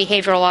tests,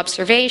 behavioral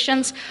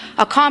observations.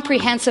 A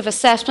comprehensive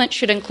assessment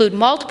should include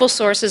multiple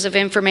sources of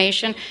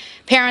information,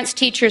 parents,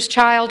 teachers,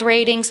 child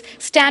ratings,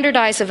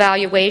 standardized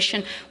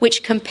evaluation,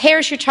 which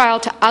compares your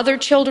child to other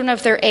children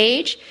of their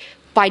age.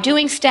 By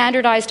doing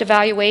standardized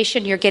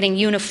evaluation, you're getting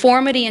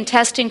uniformity in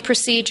testing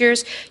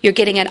procedures, you're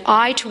getting an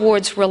eye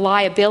towards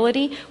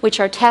reliability,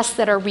 which are tests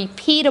that are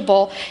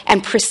repeatable,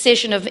 and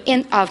precision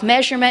of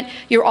measurement.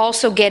 You're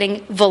also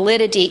getting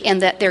validity in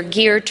that they're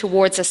geared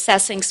towards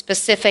assessing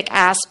specific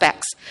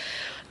aspects.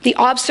 The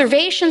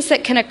observations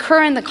that can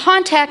occur in the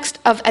context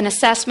of an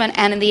assessment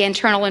and in the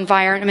internal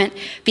environment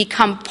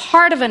become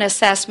part of an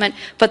assessment,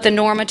 but the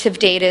normative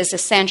data is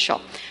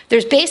essential.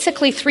 There's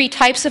basically three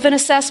types of an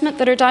assessment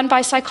that are done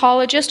by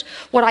psychologists.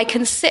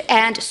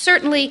 And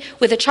certainly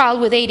with a child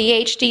with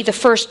ADHD, the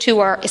first two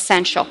are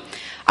essential.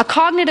 A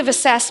cognitive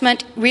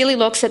assessment really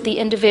looks at the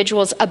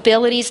individual's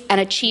abilities and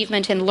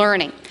achievement in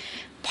learning.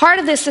 Part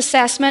of this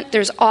assessment,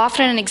 there's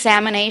often an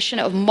examination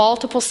of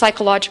multiple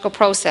psychological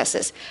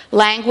processes: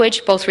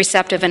 language, both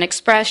receptive and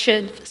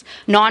expressive,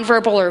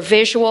 nonverbal or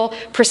visual,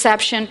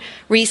 perception,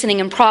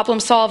 reasoning and problem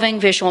solving,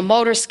 visual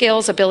motor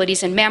skills,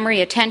 abilities in memory,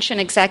 attention,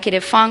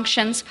 executive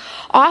functions.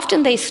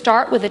 Often they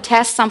start with a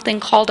test, something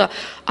called a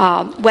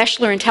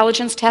Wechsler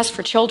Intelligence Test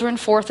for Children,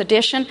 4th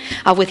edition.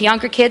 With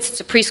younger kids,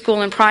 it's a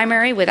preschool and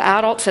primary. With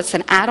adults, it's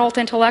an adult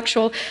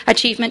intellectual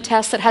achievement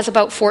test that has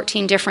about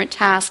 14 different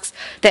tasks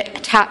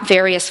that tap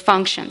various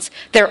functions.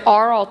 There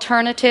are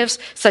alternatives,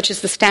 such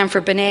as the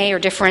Stanford-Binet or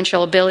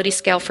Differential Ability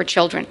Scale for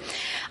children.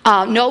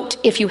 Note,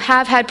 if you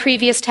have had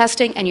previous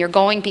testing and you're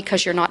going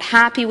because you're not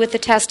happy with the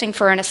testing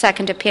for a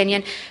second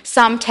opinion,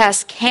 some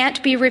tests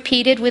can't be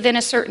repeated within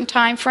a certain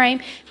time frame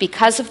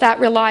because of that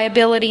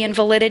reliability and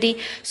validity.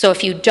 So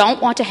if you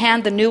don't want to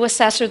hand the new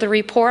assessor the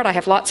report, I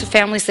have lots of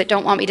families that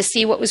don't want me to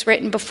see what was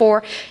written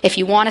before. If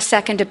you want a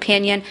second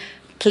opinion,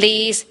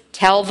 please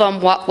tell them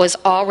what was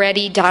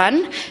already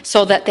done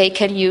so that they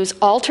can use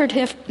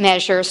alternative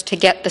measures to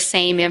get the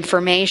same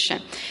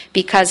information.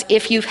 Because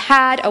if you've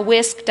had a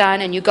WISC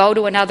done and you go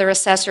to another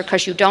assessor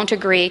because you don't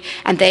agree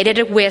and they did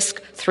a WISC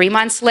 3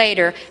 months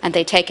later and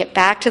they take it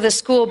back to the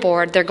school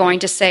board, they're going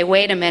to say,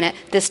 wait a minute,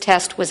 this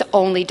test was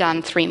only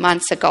done 3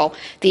 months ago.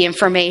 The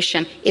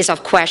information is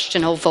of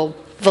questionable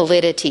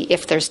validity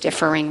if there's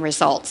differing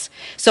results.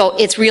 So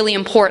it's really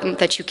important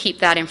that you keep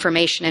that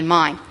information in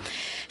mind.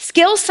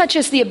 Skills such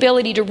as the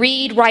ability to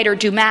read, write, or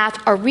do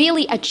math are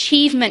really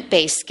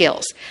achievement-based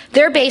skills.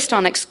 They're based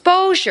on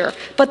exposure,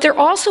 but they're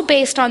also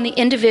based on the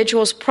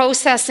individual's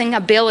processing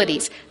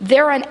abilities.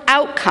 They're an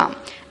outcome.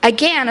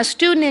 Again, a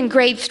student in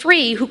grade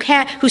 3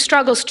 who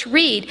struggles to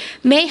read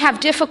may have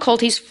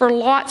difficulties for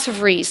lots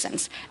of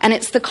reasons, and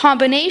it's the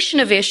combination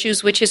of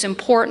issues which is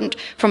important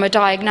from a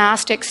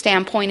diagnostic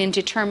standpoint in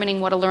determining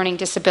what a learning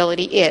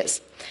disability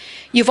is.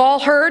 You've all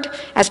heard,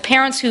 as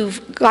parents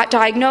who've got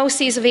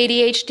diagnoses of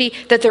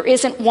ADHD, that there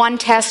isn't one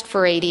test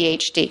for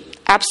ADHD.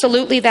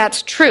 Absolutely,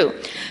 that's true.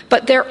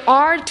 But there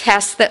are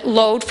tests that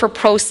load for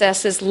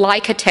processes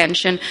like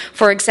attention.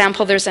 For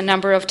example, there's a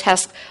number of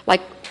tests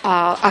like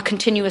a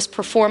continuous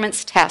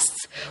performance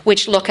tests,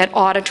 which look at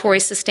auditory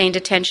sustained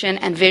attention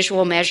and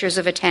visual measures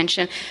of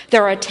attention.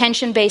 There are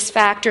attention-based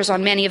factors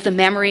on many of the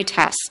memory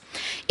tests.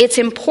 It's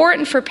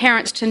important for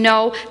parents to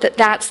know that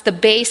that's the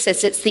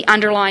basis. It's the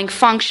underlying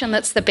function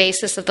that's the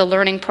basis of the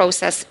learning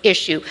process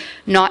issue,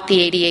 not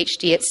the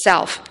ADHD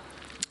itself.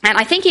 And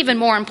I think even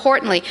more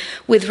importantly,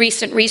 with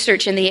recent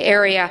research in the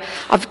area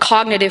of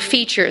cognitive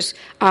features,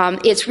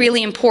 it's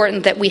really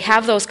important that we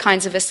have those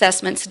kinds of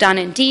assessments done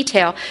in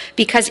detail,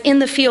 because in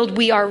the field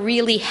we are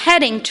really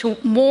heading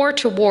more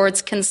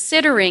towards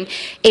considering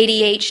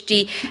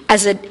ADHD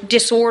as a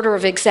disorder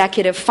of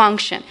executive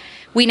function.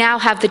 We now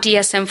have the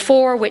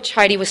DSM-4, which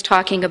Heidi was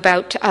talking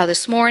about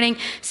this morning.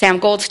 Sam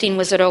Goldstein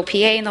was at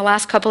OPA in the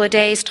last couple of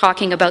days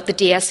talking about the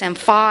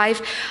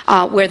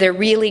DSM-5, where they're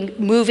really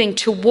moving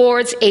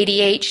towards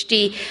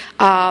ADHD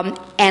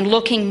and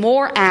looking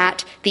more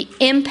at the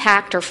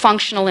impact or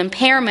functional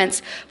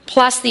impairments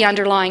plus the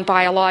underlying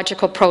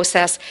biological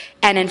process,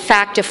 and in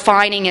fact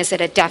defining is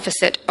it a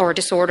deficit or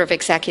disorder of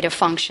executive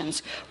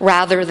functions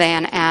rather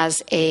than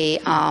as a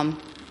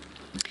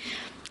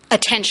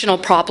attentional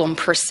problem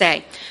per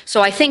se. So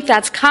I think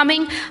that's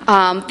coming.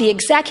 The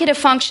executive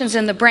functions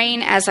in the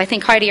brain, as I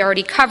think Heidi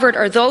already covered,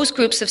 are those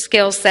groups of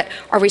skills that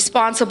are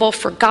responsible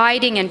for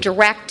guiding and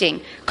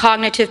directing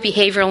cognitive,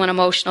 behavioral, and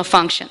emotional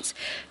functions.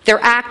 They're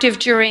active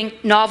during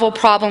novel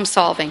problem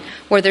solving,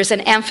 where there's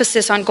an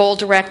emphasis on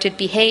goal-directed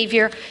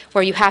behavior,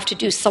 where you have to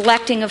do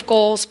selecting of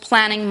goals,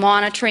 planning,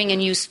 monitoring,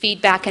 and use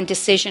feedback and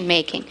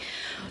decision-making.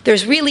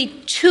 There's really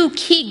two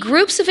key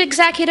groups of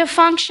executive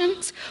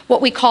functions, what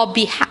we call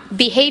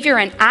behavior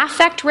and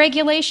affect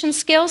regulation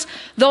skills.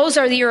 Those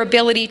are your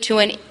ability to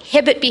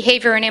inhibit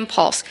behavior and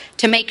impulse,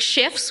 to make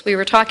shifts. We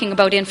were talking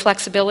about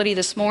inflexibility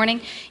this morning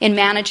in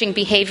managing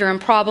behavior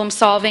and problem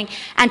solving,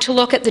 and to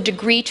look at the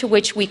degree to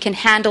which we can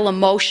handle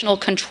emotional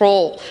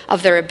control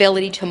of their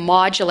ability to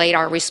modulate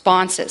our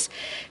responses.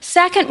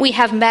 Second, we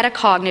have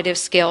metacognitive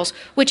skills,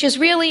 which is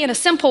really, in a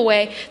simple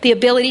way, the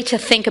ability to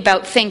think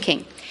about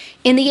thinking.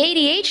 In the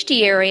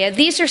ADHD area,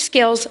 these are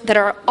skills that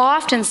are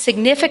often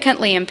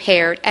significantly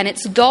impaired, and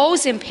it's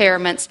those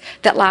impairments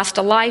that last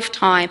a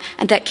lifetime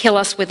and that kill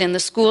us within the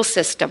school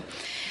system,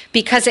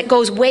 because it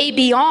goes way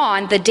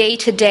beyond the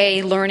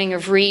day-to-day learning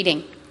of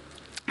reading.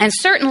 And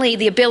certainly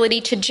the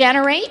ability to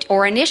generate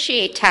or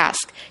initiate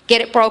tasks, get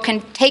it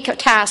broken, take a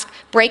task,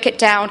 break it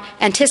down,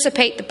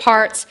 anticipate the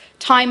parts,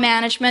 time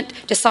management,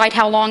 decide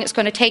how long it's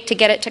going to take to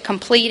get it to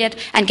complete it,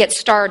 and get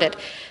started.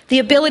 The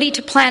ability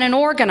to plan and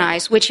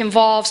organize, which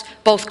involves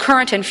both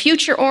current and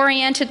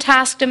future-oriented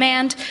task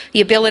demand,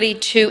 the ability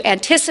to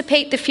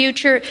anticipate the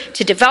future,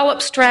 to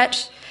develop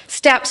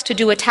steps to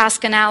do a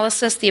task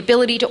analysis, the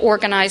ability to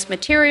organize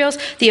materials,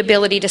 the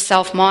ability to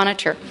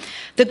self-monitor.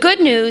 The good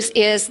news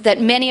is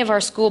that many of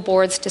our school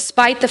boards,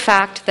 despite the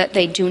fact that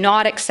they do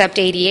not accept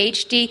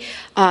ADHD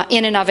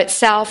in and of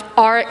itself,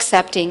 are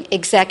accepting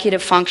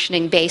executive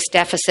functioning-based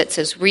deficits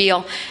as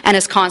real and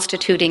as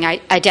constituting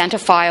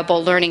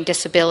identifiable learning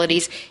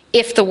disabilities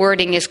if the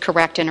wording is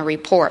correct in a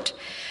report.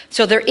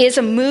 So there is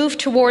a move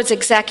towards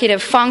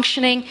executive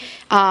functioning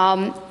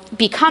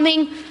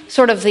becoming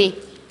sort of the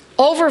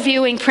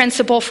overviewing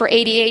principle for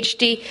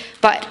ADHD,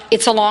 but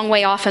it's a long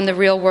way off in the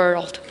real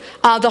world.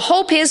 The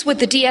hope is with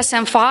the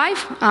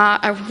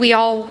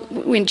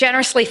DSM-5, we're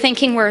generously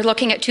thinking we're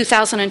looking at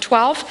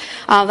 2012.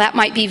 That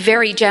might be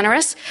very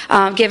generous,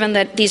 given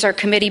that these are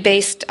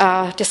committee-based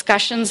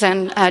discussions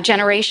and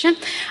generation.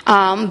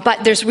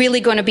 But there's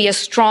really going to be a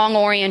strong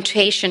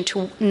orientation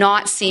to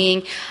not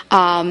seeing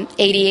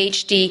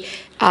ADHD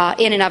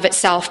in and of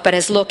itself, but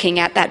as looking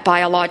at that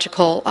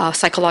biological,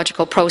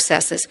 psychological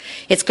processes.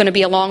 It's going to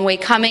be a long way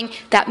coming.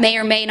 That may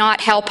or may not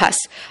help us.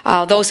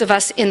 Those of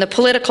us in the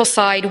political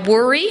side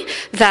worry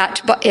that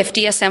if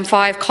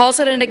DSM-5 calls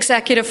it an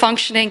executive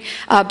functioning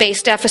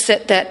based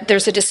deficit, that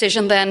there's a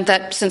decision then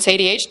that since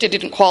ADHD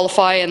didn't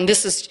qualify and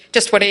this is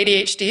just what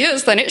ADHD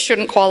is, then it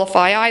shouldn't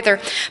qualify either.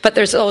 But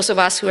there's those of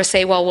us who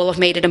say, well, we'll have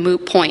made it a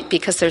moot point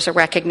because there's a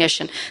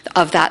recognition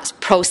of that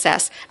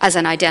process as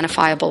an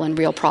identifiable and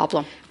real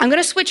problem. I'm going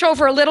to switch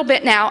over a little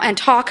bit now and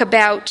talk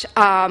about,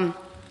 let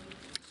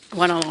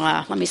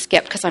me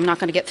skip because I'm not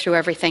going to get through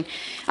everything.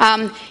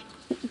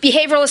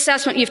 Behavioral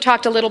assessment, you've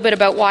talked a little bit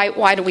about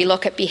why do we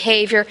look at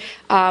behavior,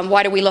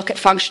 why do we look at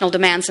functional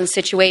demands and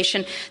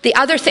situation. The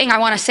other thing I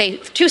want to say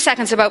 2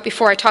 seconds about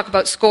before I talk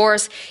about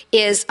scores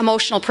is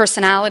emotional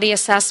personality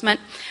assessment,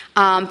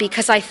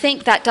 because I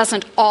think that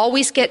doesn't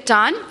always get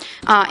done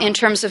in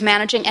terms of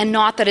managing, and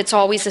not that it's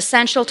always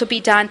essential to be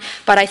done,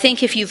 but I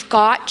think if you've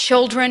got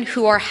children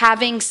who are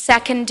having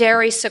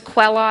secondary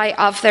sequelae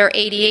of their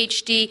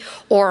ADHD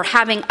or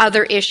having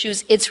other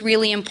issues, it's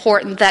really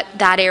important that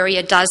that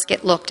area does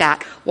get looked at.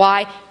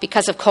 Why?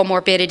 Because of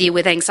comorbidity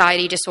with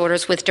anxiety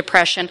disorders, with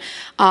depression,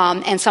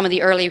 and some of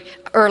the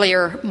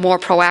earlier, more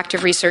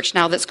proactive research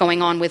now that's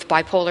going on with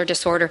bipolar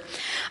disorder.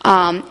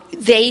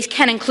 They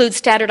can include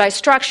standardized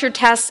structured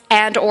tests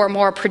and or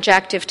more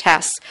projective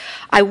tests.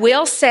 I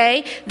will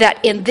say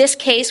that in this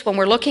case, when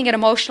we're looking at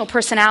emotional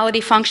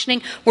personality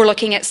functioning, we're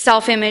looking at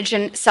self-image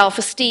and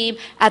self-esteem,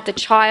 at the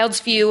child's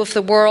view of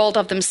the world,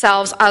 of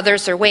themselves,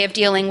 others, their way of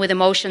dealing with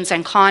emotions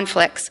and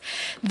conflicts.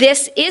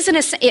 This is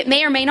it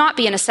may or may not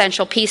be an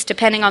essential piece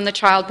depending on the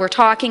child we're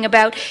talking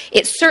about.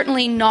 It's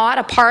certainly not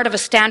a part of a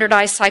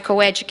standardized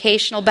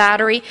psychoeducational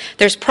battery.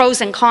 There's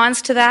pros and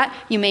cons to that.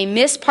 You may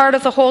miss part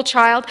of the whole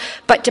child,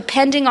 but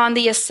depending on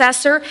the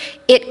assessor,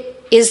 it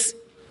is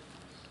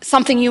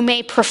something you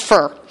may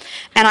prefer.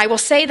 And I will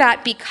say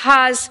that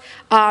because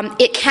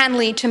it can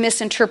lead to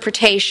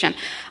misinterpretation.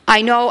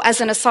 I know,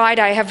 as an aside,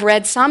 I have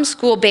read some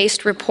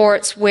school-based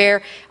reports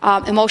where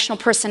emotional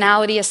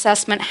personality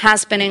assessment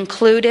has been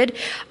included,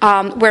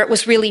 where it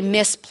was really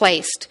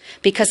misplaced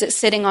because it's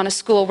sitting on a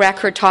school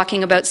record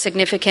talking about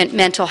significant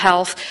mental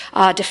health,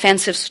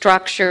 defensive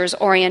structures,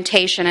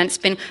 orientation, and it's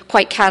been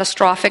quite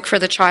catastrophic for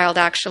the child,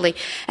 actually.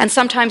 And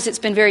sometimes it's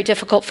been very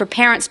difficult for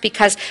parents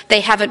because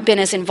they haven't been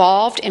as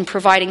involved in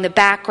providing the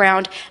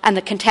background and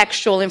the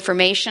contextual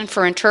information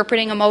for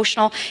interpreting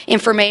emotional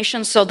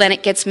information, so then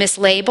it gets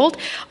mislabeled.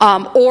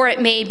 Or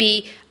it may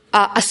be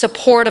a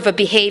support of a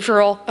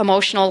behavioral,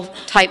 emotional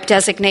type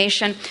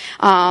designation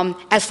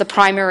as the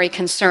primary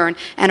concern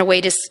and a way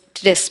to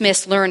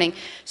dismiss learning.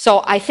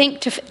 So I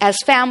think as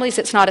families,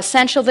 it's not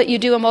essential that you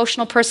do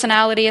emotional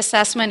personality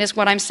assessment, is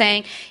what I'm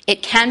saying.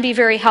 It can be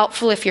very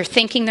helpful if you're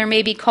thinking there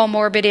may be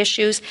comorbid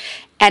issues.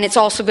 And it's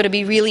also going to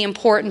be really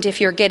important if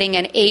you're getting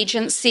an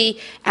agency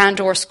and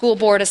or school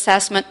board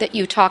assessment that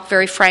you talk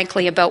very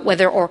frankly about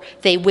whether or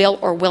they will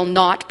or will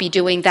not be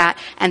doing that,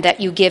 and that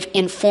you give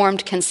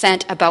informed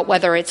consent about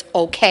whether it's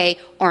okay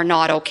or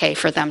not okay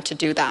for them to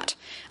do that.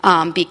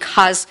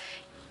 Because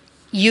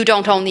you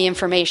don't own the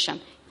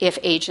information if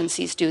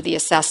agencies do the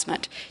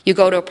assessment. You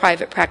go to a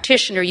private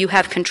practitioner, you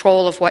have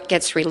control of what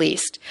gets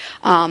released.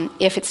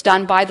 If it's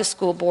done by the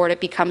school board,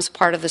 it becomes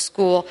part of the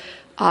school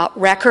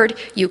record.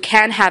 You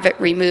can have it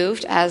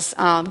removed, as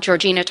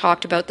Georgina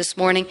talked about this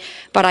morning,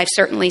 but I've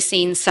certainly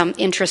seen some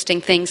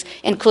interesting things,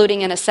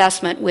 including an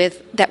assessment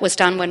that was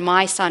done when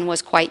my son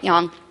was quite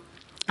young.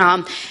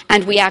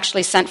 And we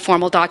actually sent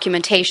formal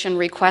documentation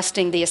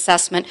requesting the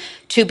assessment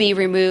to be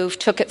removed,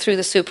 took it through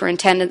the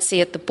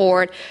superintendency at the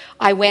board.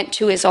 I went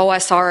to his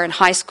OSR in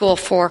high school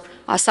for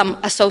some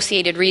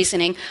associated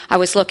reasoning. I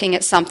was looking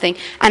at something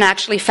and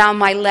actually found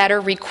my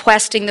letter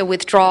requesting the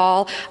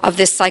withdrawal of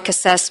this psych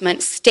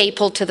assessment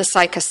stapled to the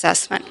psych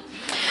assessment,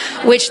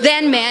 which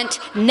then meant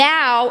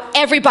now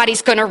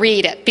everybody's going to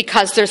read it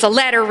because there's a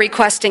letter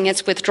requesting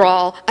its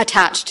withdrawal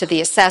attached to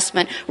the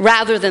assessment,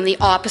 rather than the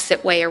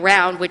opposite way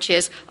around, which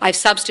is I've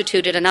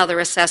substituted another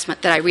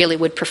assessment that I really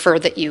would prefer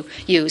that you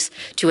use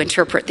to interpret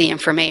interpret the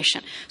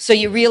information. So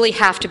you really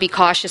have to be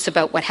cautious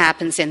about what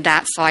happens in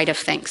that side of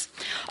things.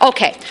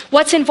 Okay,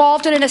 what's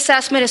involved in an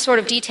assessment is sort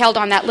of detailed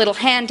on that little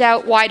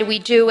handout. Why do we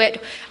do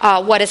it?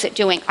 What is it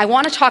doing? I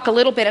want to talk a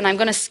little bit, and I'm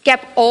going to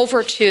skip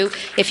over to,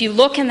 if you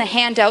look in the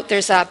handout,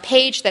 there's a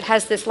page that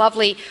has this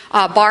lovely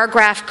bar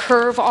graph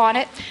curve on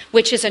it,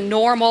 which is a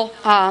normal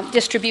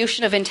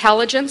distribution of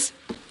intelligence,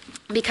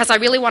 because I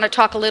really want to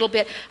talk a little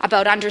bit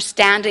about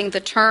understanding the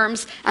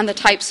terms and the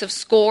types of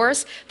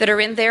scores that are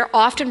in there.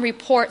 Often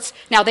reports,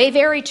 now they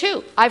vary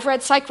too. I've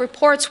read psych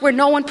reports where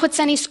no one puts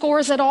any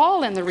scores at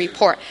all in the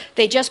report.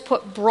 They just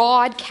put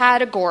broad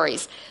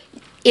categories.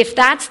 If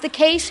that's the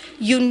case,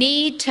 you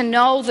need to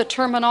know the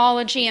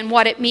terminology and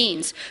what it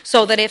means,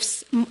 so that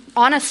if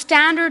on a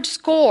standard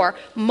score,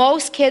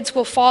 most kids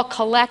will fall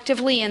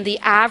collectively in the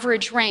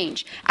average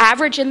range.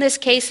 Average in this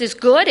case is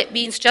good. It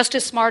means just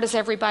as smart as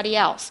everybody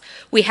else.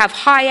 We have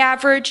high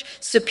average,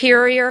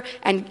 superior,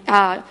 and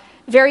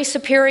very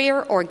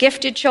superior or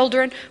gifted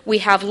children. We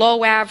have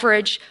low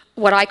average,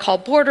 what I call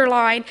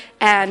borderline,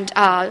 and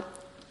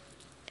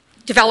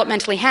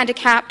developmentally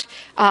handicapped.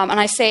 And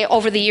I say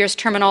over the years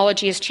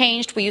terminology has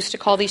changed. We used to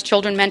call these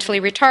children mentally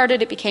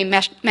retarded. It became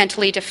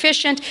mentally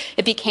deficient.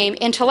 It became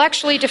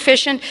intellectually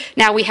deficient.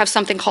 Now we have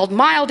something called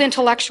mild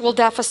intellectual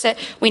deficit.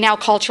 We now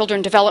call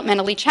children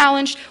developmentally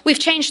challenged. We've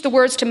changed the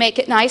words to make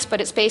it nice,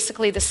 but it's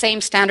basically the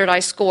same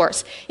standardized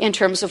scores in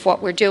terms of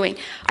what we're doing.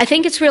 I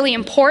think it's really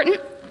important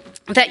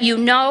that you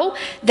know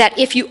that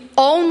if you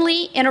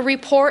only in a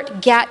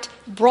report get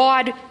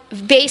broad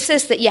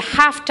basis, that you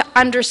have to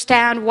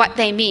understand what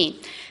they mean.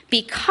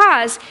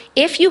 Because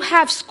if you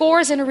have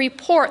scores in a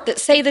report that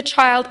say the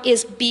child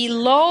is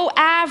below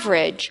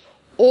average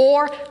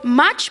or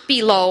much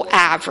below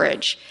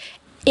average,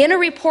 in a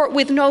report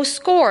with no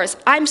scores,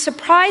 I'm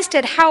surprised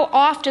at how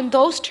often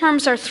those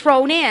terms are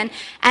thrown in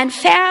and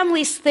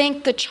families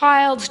think the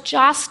child's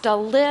just a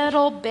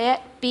little bit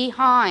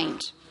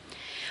behind.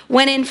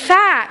 When in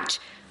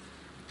fact,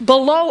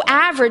 below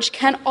average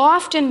can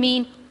often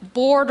mean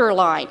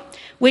borderline,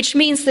 which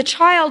means the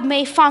child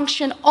may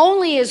function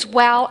only as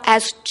well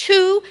as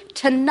 2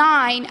 to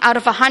 9 out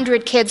of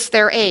 100 kids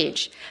their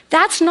age.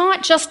 That's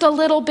not just a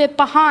little bit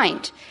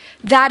behind.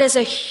 That is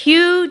a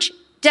huge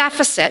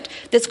deficit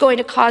that's going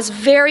to cause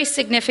very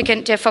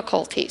significant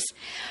difficulties.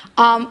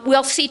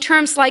 We'll see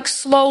terms like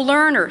slow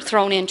learner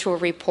thrown into a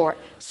report.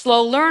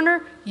 Slow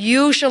learner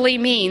usually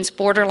means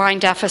borderline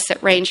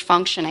deficit range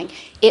functioning.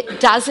 It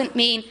doesn't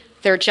mean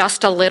they're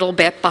just a little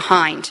bit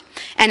behind.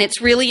 And it's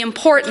really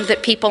important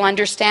that people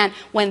understand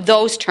when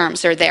those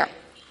terms are there.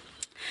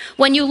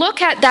 When you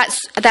look at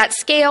that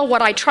scale,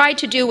 what I tried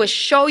to do was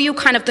show you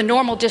kind of the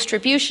normal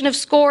distribution of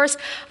scores.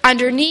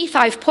 Underneath,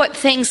 I've put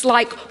things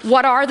like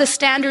what are the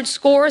standard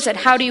scores and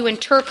how do you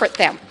interpret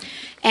them.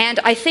 And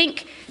I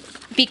think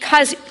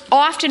because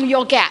often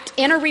you'll get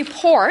in a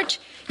report,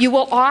 you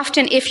will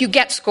often, if you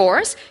get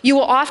scores, you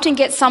will often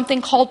get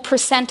something called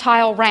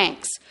percentile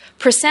ranks.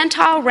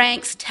 Percentile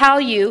ranks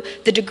tell you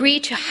the degree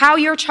to how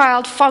your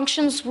child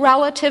functions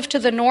relative to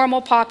the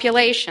normal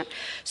population,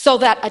 so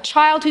that a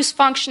child who's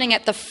functioning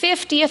at the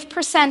 50th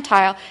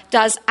percentile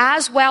does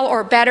as well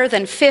or better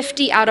than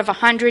 50 out of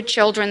 100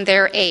 children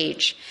their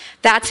age.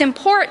 That's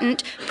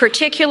important,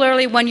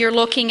 particularly when you're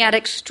looking at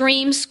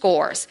extreme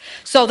scores,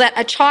 so that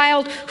a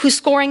child who's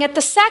scoring at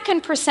the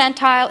 2nd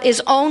percentile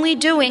is only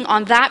doing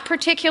on that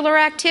particular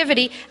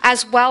activity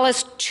as well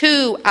as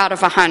 2 out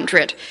of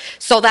 100.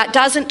 So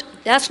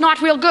that's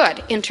not real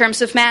good in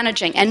terms of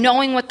managing, and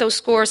knowing what those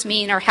scores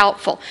mean are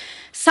helpful.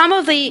 Some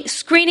of the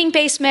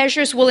screening-based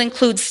measures will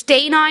include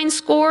stay-9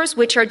 scores,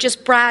 which are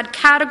just broad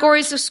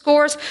categories of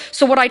scores.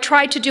 So what I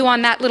tried to do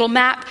on that little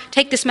map,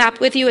 take this map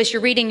with you as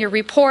you're reading your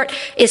report,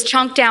 is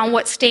chunk down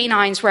what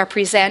stay-9s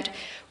represent.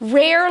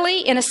 Rarely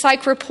in a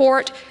psych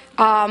report,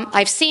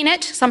 I've seen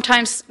it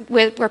sometimes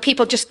where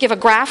people just give a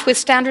graph with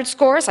standard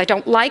scores. I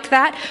don't like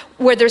that.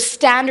 Where there's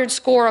standard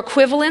score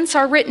equivalents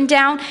are written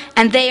down,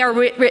 and they are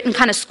written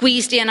kind of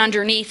squeezed in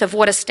underneath of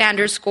what a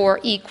standard score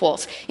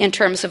equals in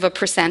terms of a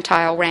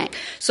percentile rank.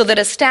 So that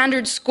a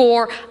standard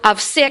score of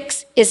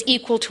 6 is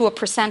equal to a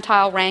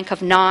percentile rank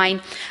of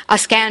 9. A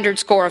standard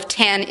score of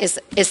 10 is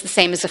the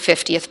same as a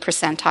 50th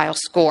percentile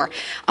score.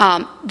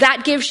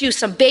 That gives you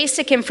some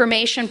basic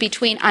information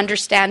between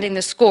understanding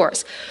the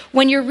scores.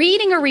 When you're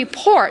reading a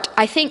report,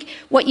 I think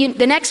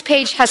the next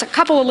page has a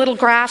couple of little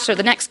graphs, or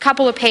the next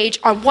couple of pages,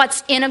 on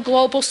what's in a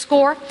global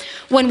score.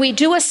 When we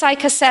do a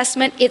psych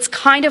assessment, it's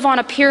kind of on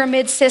a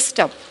pyramid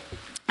system.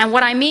 And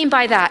what I mean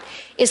by that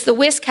is the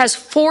WISC has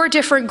 4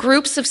 different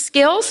groups of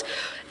skills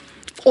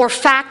or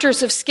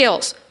factors of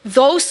skills.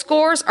 Those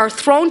scores are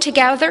thrown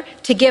together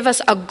to give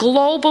us a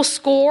global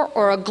score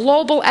or a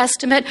global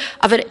estimate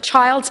of a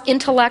child's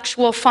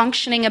intellectual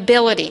functioning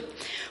ability.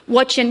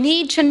 What you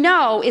need to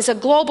know is a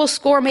global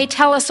score may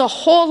tell us a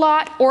whole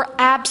lot or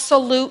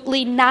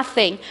absolutely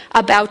nothing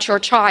about your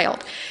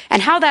child.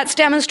 And how that's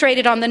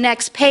demonstrated on the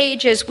next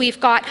page is we've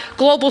got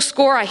global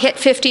score, I hit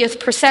 50th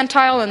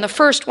percentile, and the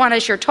first one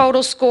is your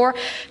total score.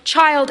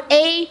 Child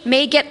A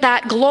may get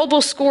that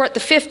global score at the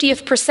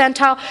 50th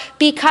percentile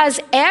because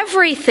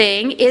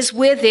everything is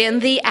within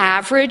the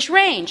average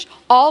range.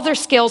 All their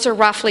skills are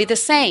roughly the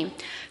same.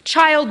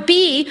 Child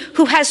B,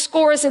 who has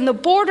scores in the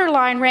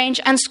borderline range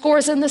and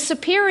scores in the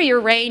superior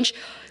range,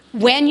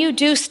 when you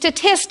do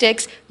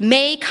statistics,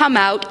 may come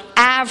out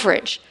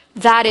average.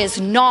 That is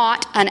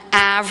not an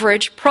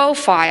average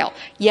profile.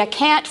 You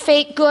can't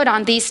fake good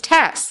on these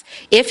tests.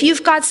 If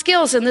you've got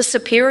skills in the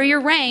superior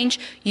range,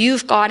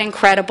 you've got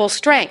incredible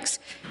strengths.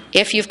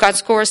 If you've got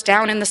scores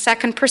down in the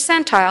second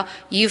percentile,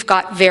 you've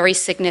got very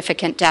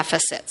significant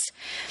deficits.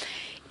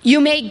 You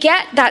may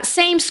get that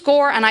same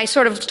score, and I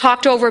sort of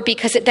talked over it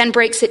because it then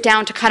breaks it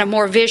down to kind of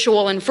more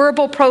visual and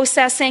verbal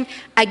processing.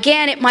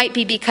 Again, it might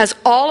be because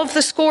all of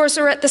the scores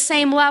are at the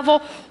same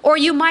level, or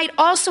you might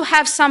also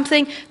have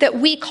something that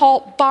we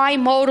call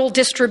bimodal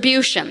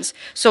distributions.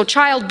 So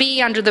child B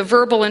under the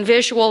verbal and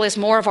visual is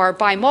more of our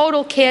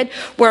bimodal kid,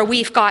 where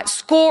we've got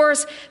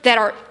scores that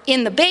are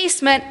in the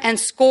basement and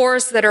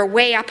scores that are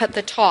way up at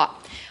the top.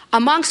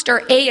 Amongst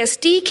our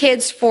ASD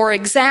kids, for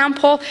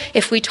example,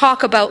 if we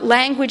talk about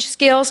language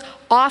skills,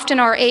 often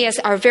our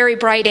very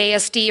bright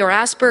ASD or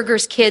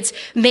Asperger's kids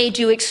may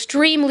do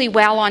extremely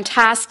well on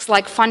tasks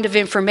like fund of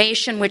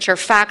information, which are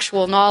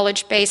factual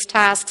knowledge-based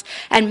tasks,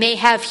 and may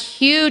have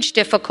huge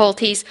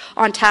difficulties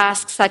on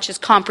tasks such as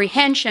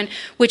comprehension,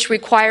 which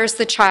requires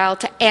the child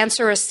to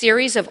answer a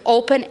series of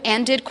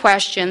open-ended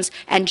questions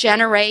and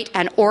generate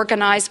and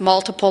organize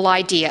multiple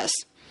ideas.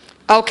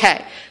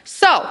 Okay,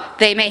 so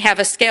they may have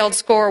a scaled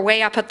score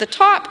way up at the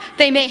top.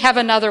 They may have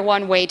another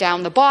one way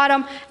down the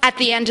bottom. At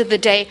the end of the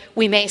day,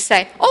 we may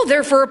say, oh,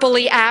 they're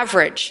verbally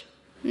average.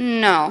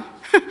 No,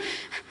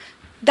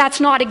 that's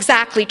not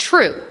exactly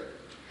true.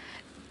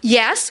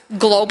 Yes,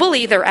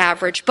 globally they're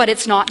average, but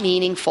it's not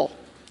meaningful.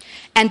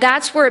 And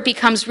that's where it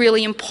becomes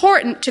really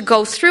important to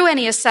go through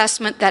any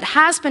assessment that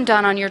has been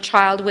done on your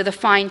child with a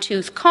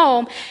fine-tooth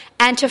comb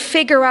and to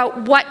figure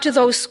out what do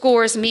those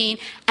scores mean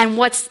and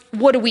what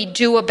do we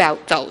do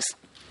about those.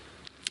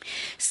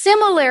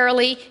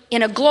 Similarly,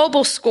 in a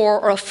global score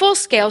or a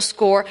full-scale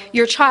score,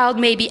 your child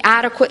may be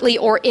adequately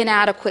or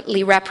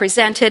inadequately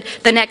represented.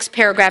 The next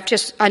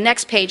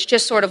next page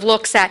just sort of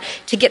looks at,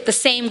 to get the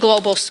same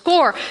global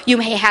score, you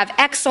may have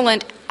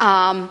excellent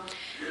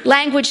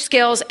language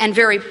skills and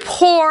very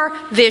poor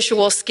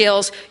visual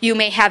skills. You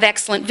may have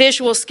excellent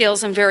visual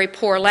skills and very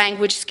poor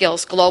language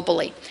skills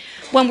globally.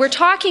 When we're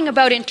talking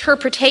about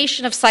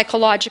interpretation of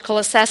psychological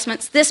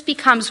assessments, this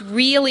becomes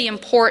really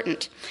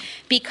important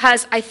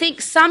because I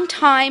think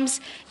sometimes,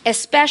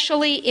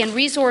 especially in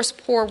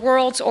resource-poor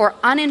worlds or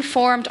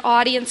uninformed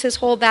audiences,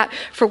 hold that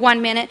for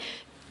 1 minute,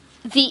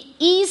 the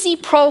easy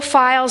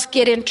profiles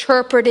get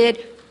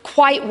interpreted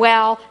quite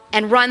well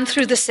and run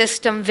through the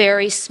system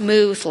very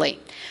smoothly.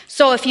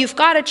 So if you've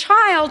got a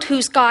child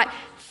who's got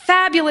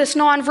fabulous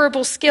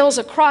nonverbal skills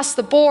across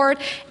the board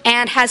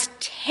and has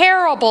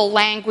terrible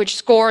language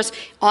scores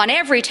on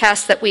every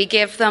test that we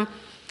give them,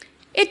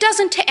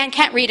 and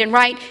can't read and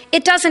write,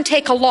 it doesn't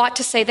take a lot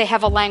to say they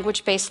have a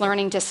language-based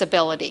learning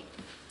disability.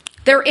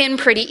 They're in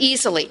pretty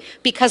easily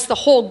because the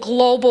whole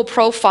global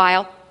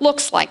profile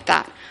looks like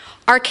that.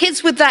 Our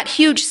kids with that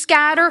huge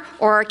scatter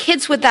or our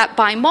kids with that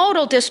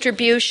bimodal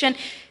distribution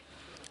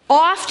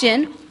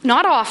often,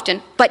 not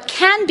often, but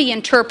can be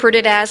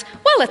interpreted as,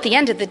 well, at the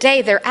end of the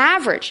day, they're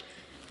average.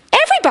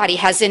 Everybody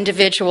has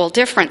individual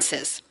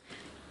differences.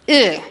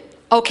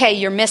 Okay,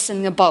 you're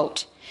missing the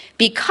boat.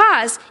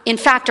 Because, in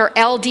fact, our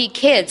LD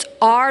kids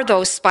are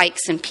those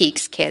spikes and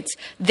peaks kids.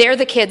 They're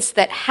the kids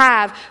that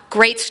have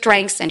great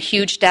strengths and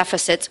huge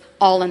deficits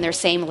all in their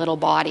same little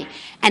body.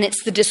 And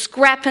it's the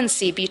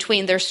discrepancy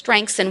between their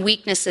strengths and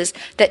weaknesses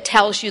that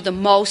tells you the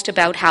most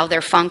about how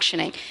they're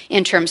functioning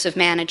in terms of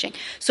managing.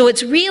 So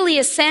it's really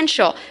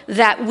essential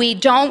that we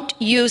don't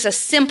use a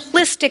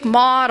simplistic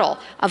model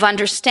of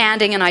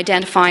understanding and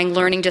identifying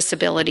learning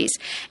disabilities.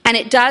 And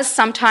it does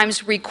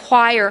sometimes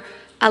require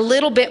a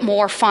little bit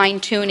more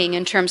fine-tuning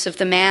in terms of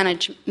the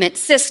management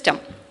system.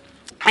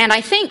 And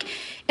I think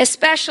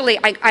especially,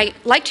 I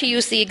like to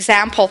use the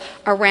example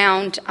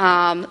around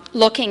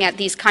looking at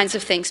these kinds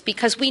of things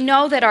because we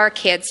know that our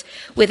kids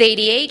with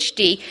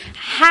ADHD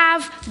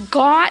have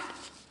got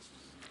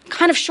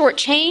kind of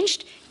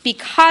shortchanged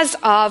because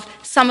of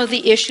some of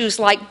the issues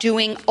like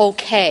doing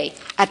okay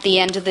at the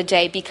end of the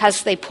day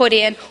because they put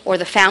in, or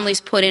the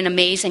families put in,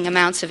 amazing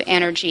amounts of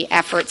energy,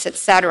 efforts,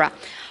 etc.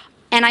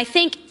 And I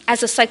think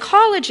as a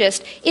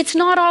psychologist, it's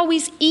not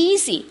always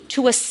easy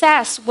to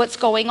assess what's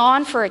going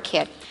on for a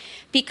kid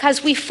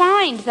because we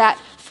find that,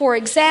 for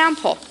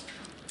example,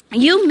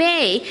 you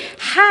may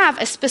have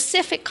a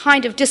specific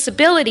kind of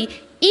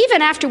disability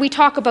even after we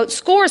talk about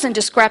scores and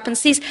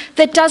discrepancies,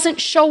 that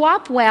doesn't show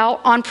up well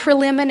on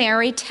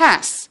preliminary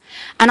tests.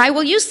 And I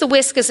will use the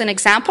whisk as an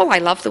example. I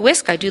love the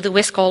whisk. I do the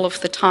whisk all of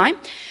the time.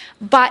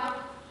 But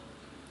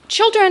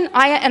children,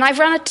 I've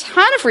run a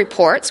ton of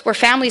reports where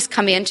families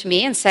come in to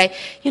me and say,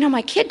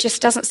 my kid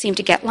just doesn't seem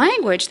to get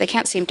language. They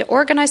can't seem to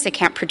organize. They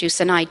can't produce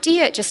an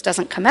idea. It just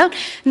doesn't come out.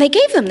 And they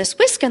gave them this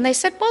whisk, and they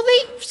said, well,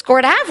 they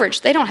scored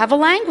average. They don't have a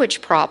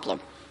language problem.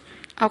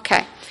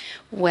 Okay.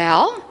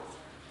 Well,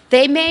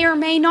 they may or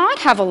may not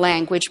have a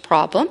language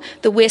problem.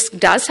 The whisk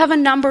does have a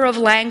number of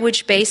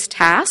language-based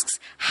tasks.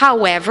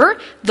 However,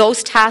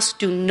 those tasks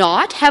do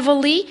not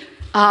heavily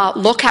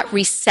look at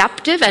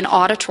receptive and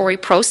auditory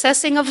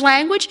processing of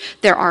language.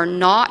 There are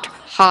not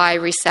high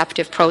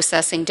receptive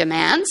processing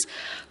demands.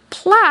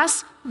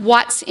 Plus,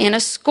 what's in a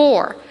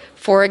score?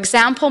 For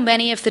example,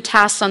 many of the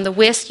tasks on the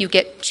whisk, you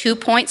get 2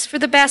 points for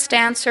the best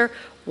answer,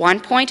 1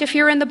 point if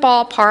you're in the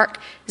ballpark,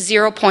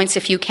 0 points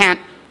if you can't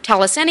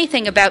tell us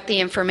anything about the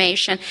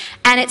information,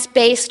 and it's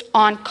based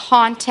on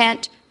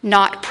content,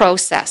 not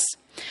process.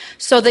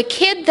 So the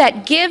kid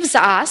that gives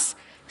us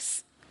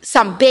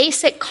some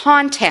basic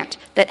content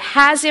that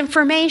has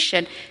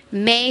information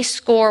may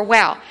score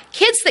well.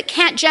 Kids that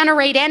can't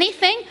generate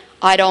anything,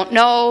 I don't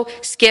know,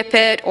 skip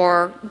it,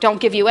 or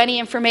don't give you any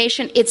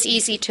information, it's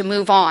easy to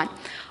move on.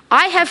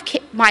 I have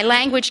my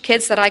language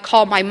kids that I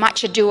call my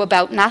much ado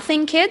about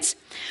nothing kids,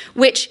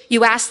 which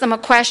you ask them a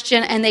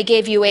question and they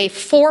give you a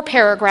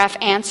 4-paragraph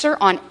answer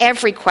on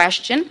every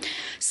question.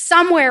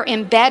 Somewhere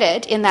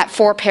embedded in that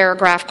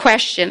 4-paragraph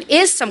question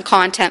is some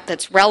content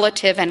that's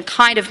relative and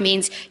kind of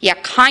means you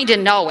kind of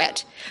know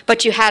it,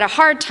 but you had a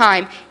hard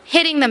time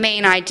hitting the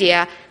main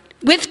idea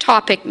with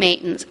topic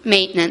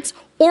maintenance,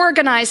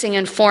 organizing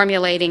and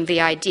formulating the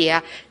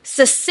idea,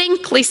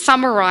 succinctly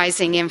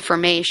summarizing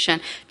information,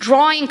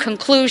 drawing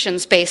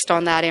conclusions based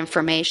on that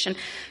information.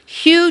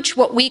 Huge,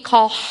 what we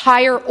call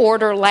higher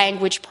order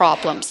language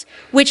problems,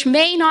 which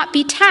may not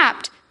be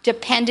tapped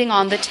depending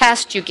on the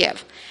test you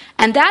give.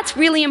 And that's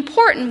really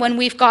important when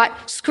we've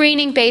got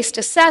screening-based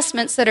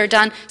assessments that are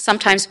done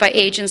sometimes by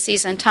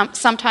agencies and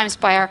sometimes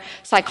by our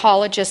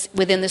psychologists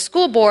within the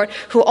school board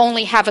who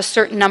only have a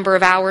certain number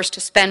of hours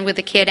to spend with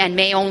the kid and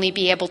may only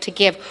be able to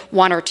give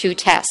 1 or 2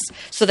 tests.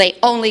 So they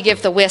only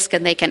give the whisk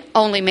and they can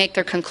only make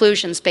their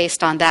conclusions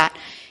based on that.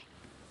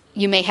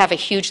 You may have a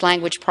huge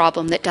language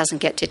problem that doesn't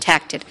get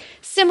detected.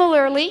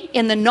 Similarly,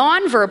 in the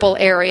nonverbal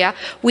area,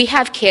 we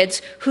have kids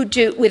who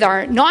do, with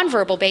our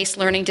nonverbal-based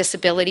learning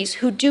disabilities,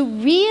 who do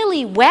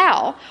really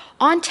well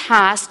on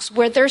tasks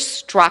where there's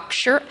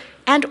structure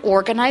and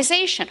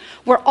organization,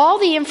 where all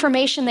the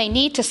information they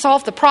need to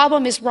solve the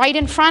problem is right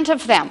in front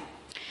of them.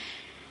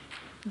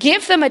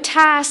 Give them a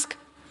task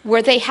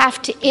where they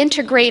have to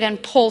integrate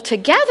and pull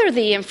together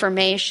the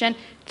information,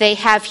 they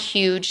have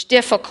huge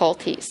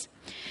difficulties.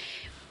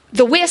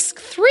 The WISC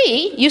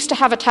 3 used to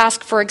have a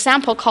task, for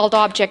example, called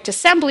object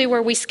assembly,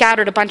 where we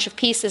scattered a bunch of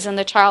pieces and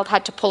the child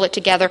had to pull it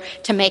together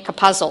to make a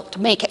puzzle, to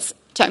make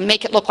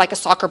it look like a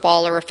soccer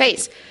ball or a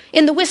face.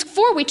 In the WISC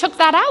 4, we took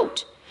that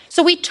out.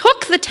 So we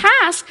took the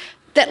task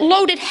that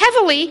loaded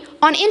heavily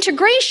on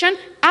integration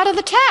out of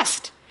the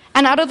test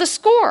and out of the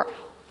score.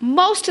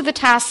 Most of the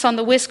tasks on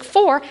the WISC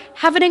 4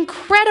 have an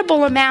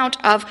incredible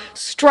amount of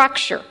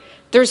structure.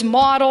 There's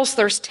models,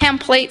 there's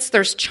templates,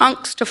 there's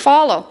chunks to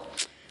follow.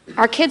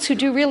 Our kids who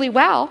do really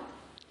well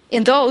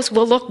in those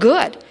will look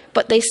good,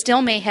 but they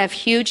still may have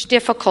huge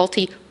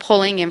difficulty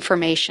pulling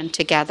information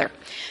together.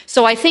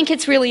 So I think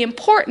it's really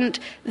important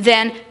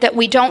then that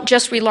we don't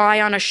just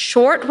rely on a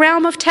short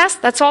realm of tests.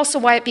 That's also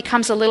why it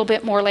becomes a little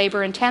bit more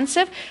labor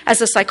intensive as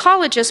a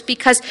psychologist,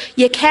 because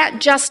you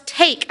can't just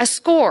take a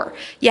score.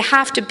 You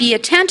have to be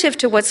attentive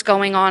to what's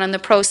going on in the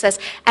process,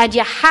 and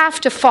you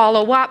have to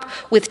follow up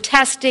with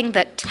testing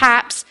that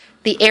taps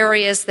the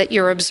areas that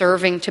you're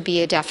observing to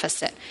be a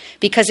deficit.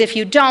 Because if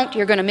you don't,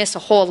 you're going to miss a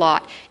whole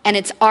lot. And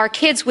it's our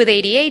kids with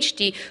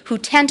ADHD who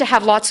tend to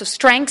have lots of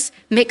strengths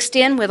mixed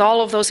in with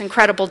all of those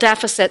incredible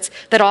deficits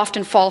that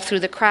often fall through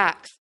the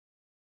cracks.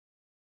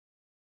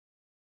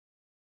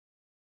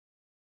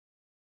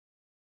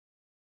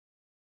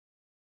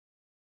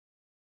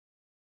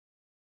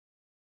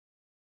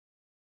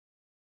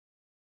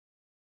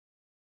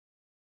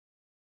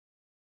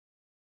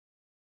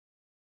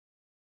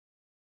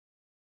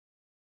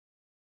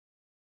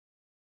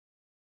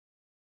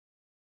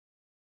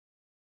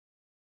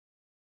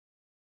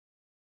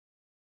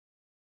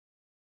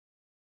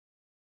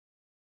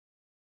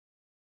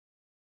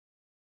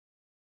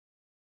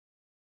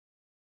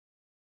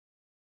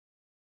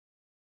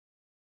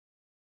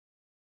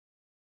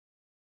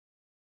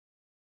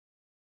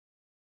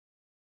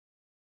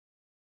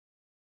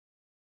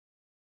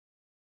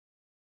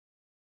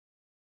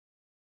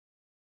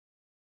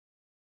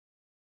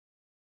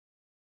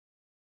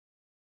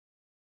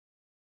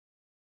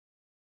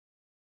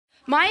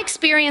 My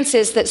experience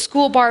is that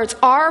school boards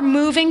are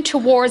moving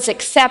towards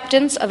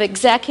acceptance of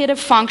executive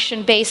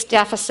function-based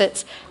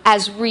deficits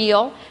as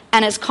real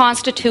and as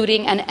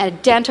constituting an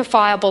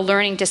identifiable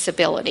learning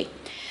disability.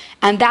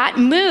 And that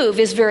move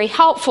is very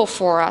helpful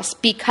for us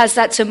because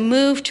that's a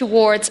move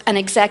towards an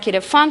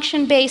executive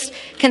function-based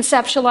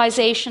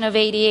conceptualization of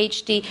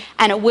ADHD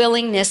and a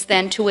willingness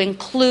then to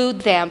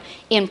include them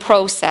in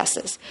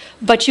processes.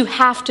 But you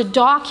have to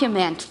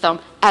document them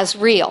as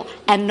real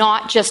and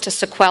not just a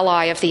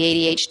sequelae of the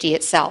ADHD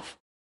itself.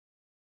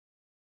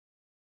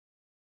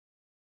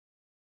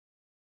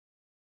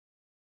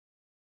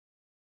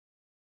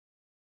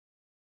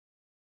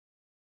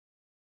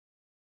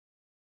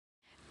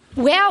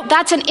 Well,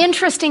 that's an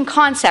interesting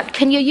concept.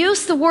 Can you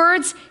use the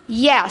words?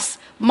 Yes.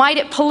 Might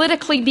it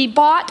politically be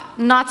bought?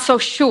 Not so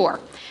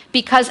sure.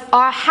 Because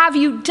what have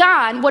you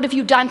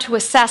done to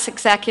assess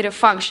executive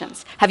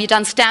functions? Have you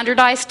done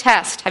standardized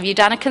tests? Have you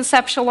done a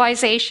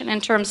conceptualization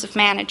in terms of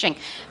managing?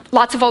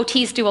 Lots of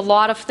OTs do a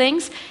lot of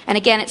things, and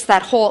again, it's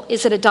that whole,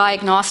 is it a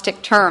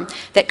diagnostic term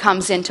that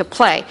comes into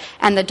play?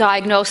 And the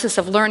diagnosis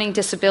of learning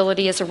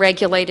disability is a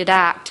regulated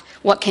act.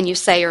 What can you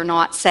say or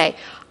not say?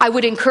 I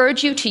would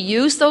encourage you to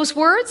use those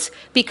words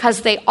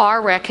because they are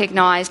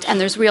recognized, and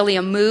there's really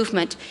a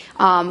movement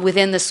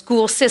within the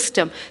school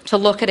system to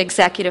look at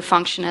executive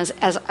function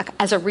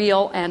as a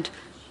real and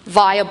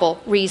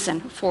viable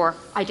reason for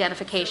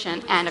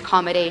identification and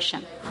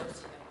accommodation.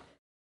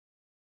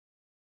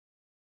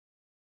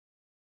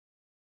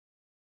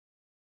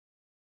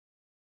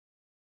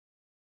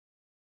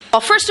 Well,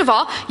 first of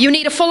all, you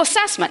need a full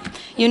assessment.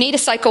 You need a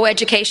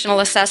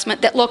psychoeducational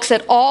assessment that looks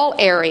at all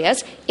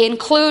areas,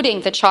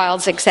 including the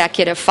child's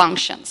executive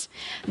functions.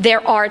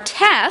 There are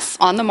tests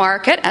on the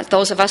market, and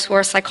those of us who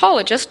are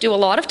psychologists do a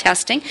lot of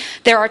testing.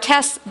 There are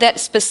tests that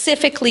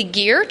specifically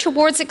gear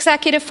towards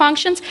executive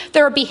functions.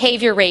 There are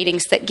behavior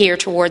ratings that gear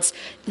towards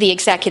the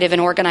executive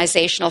and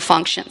organizational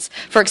functions.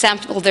 For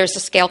example, there's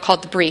a scale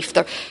called the BRIEF,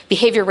 the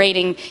Behavior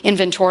Rating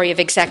Inventory of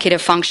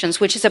Executive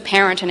Functions, which is a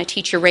parent and a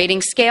teacher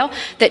rating scale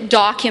that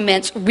documents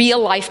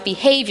real-life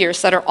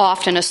behaviors that are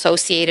often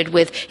associated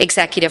with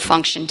executive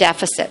function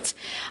deficits.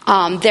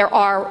 There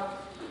are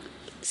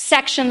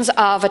sections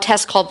of a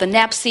test called the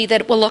NEPSI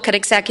that will look at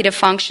executive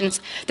functions.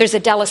 There's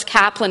a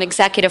Dellis-Kaplan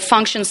executive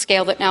function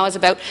scale that now has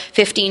about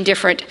 15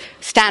 different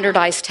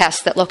standardized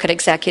tests that look at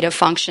executive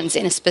functions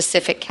in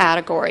specific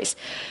categories.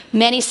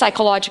 Many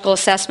psychological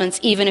assessments,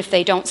 even if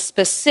they don't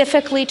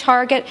specifically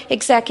target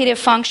executive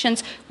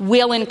functions,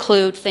 will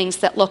include things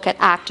that look at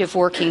active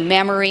working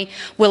memory,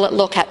 will it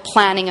look at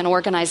planning and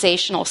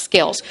organizational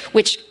skills,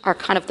 which are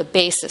kind of the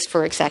basis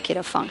for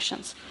executive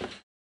functions.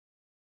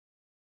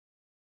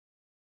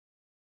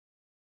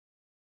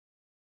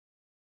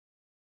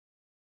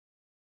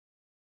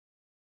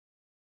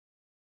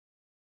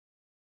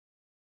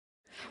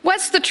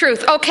 What's the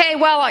truth? Okay,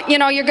 well,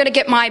 you're going to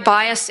get my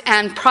bias,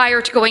 and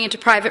prior to going into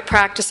private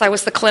practice, I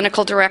was the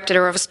clinical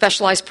director of a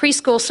specialized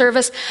preschool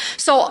service,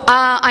 so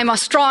I'm a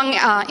strong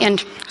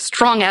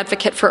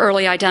advocate for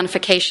early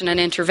identification and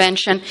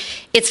intervention.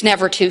 It's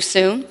never too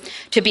soon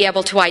to be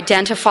able to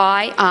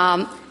identify.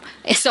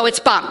 So it's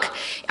bunk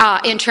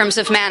in terms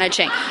of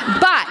managing.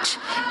 But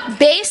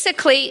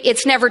basically,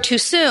 it's never too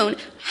soon.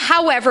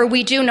 However,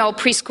 we do know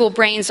preschool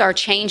brains are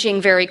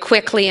changing very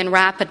quickly and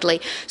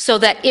rapidly, so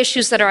that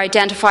issues that are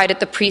identified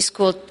at the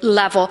preschool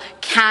level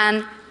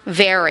can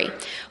vary.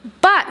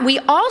 But we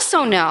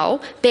also know,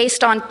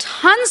 based on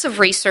tons of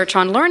research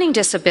on learning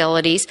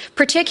disabilities,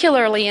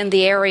 particularly in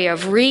the area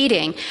of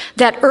reading,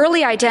 that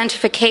early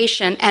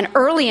identification and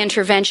early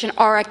intervention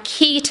are a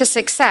key to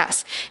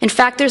success. In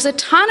fact, there's a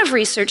ton of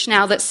research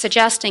now that's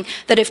suggesting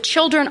that if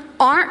children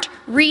aren't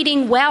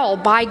reading well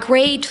by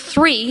grade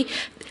 3,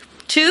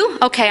 2,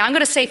 okay, I'm going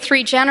to say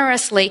 3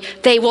 generously,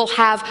 they will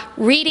have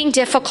reading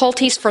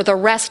difficulties for the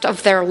rest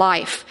of their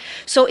life.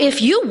 So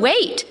if you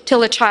wait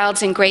till a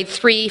child's in grade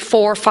 3,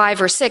 4,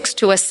 5, or 6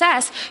 to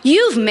assess,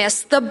 you've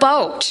missed the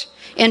boat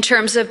in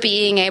terms of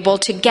being able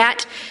to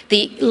get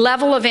the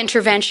level of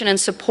intervention and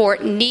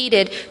support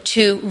needed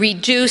to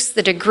reduce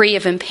the degree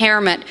of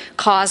impairment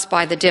caused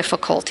by the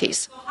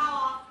difficulties.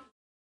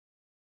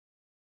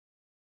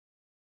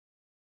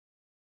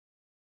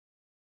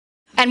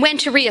 And when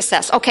to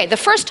reassess? Okay, the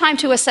first time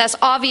to assess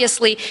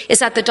obviously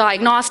is at the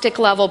diagnostic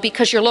level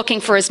because you're looking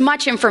for as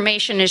much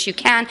information as you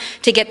can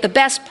to get the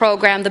best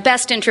program, the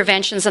best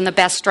interventions, and the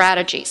best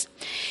strategies.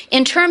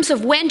 In terms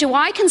of when do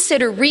I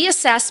consider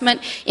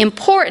reassessment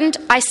important,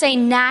 I say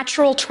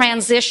natural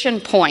transition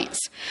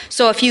points.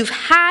 So if you've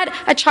had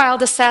a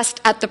child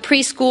assessed at the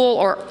preschool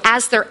or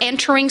as they're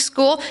entering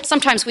school,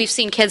 sometimes we've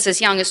seen kids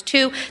as young as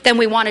 2, then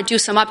we want to do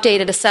some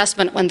updated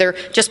assessment when they're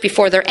just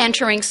before they're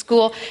entering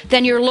school,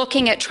 then you're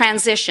looking at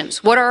transitions.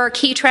 What are our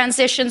key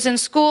transitions in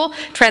school?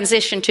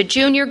 Transition to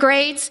junior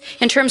grades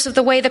in terms of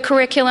the way the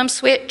curriculum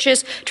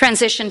switches,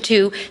 transition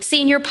to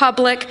senior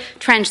public,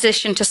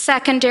 transition to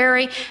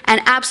secondary, and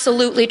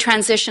absolutely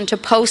transition to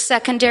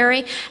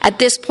post-secondary. At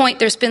this point,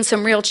 there's been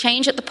some real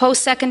change at the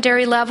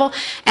post-secondary level,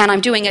 and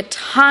I'm doing a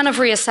ton of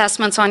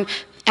reassessments on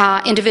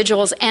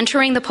individuals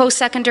entering the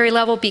post-secondary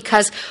level,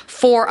 because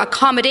for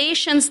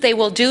accommodations, they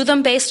will do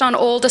them based on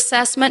old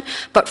assessment,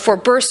 but for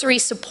bursary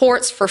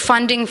supports, for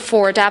funding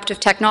for adaptive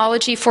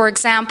technology, for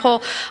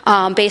example,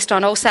 based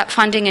on OSAP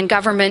funding and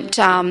government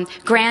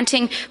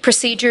granting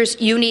procedures,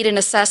 you need an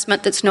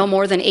assessment that's no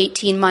more than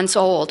 18 months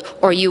old,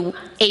 or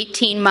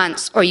 18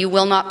 months, or you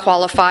will not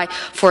qualify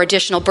for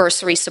additional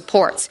bursary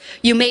supports.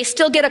 You may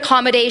still get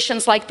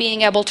accommodations like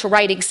being able to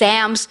write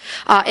exams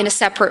in a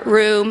separate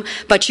room,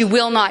 but you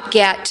will not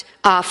get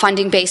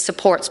funding-based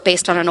supports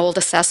based on an old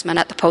assessment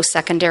at the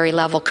post-secondary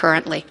level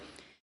currently.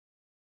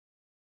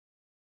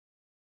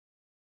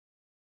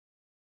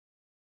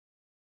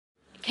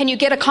 Can you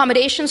get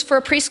accommodations for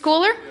a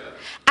preschooler?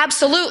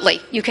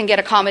 Absolutely, you can get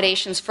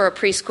accommodations for a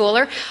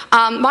preschooler.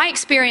 My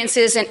experience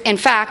is, in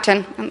fact,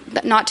 and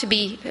not to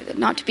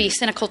be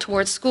cynical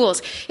towards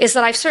schools, is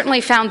that I've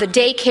certainly found the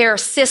daycare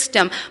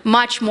system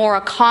much more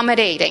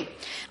accommodating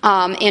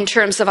in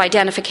terms of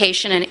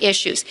identification and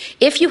issues.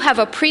 If you have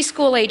a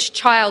preschool-aged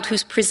child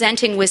who's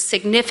presenting with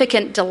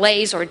significant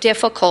delays or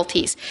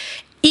difficulties,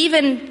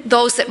 even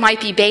those that might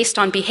be based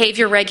on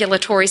behavior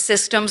regulatory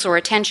systems or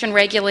attention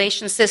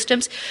regulation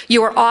systems,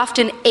 you are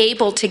often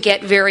able to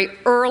get very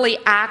early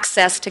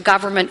access to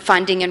government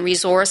funding and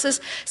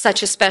resources,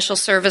 such as special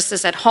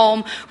services at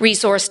home,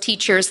 resource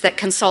teachers that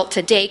consult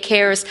to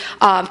daycares,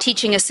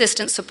 teaching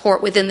assistant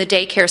support within the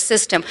daycare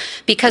system,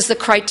 because the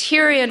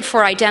criterion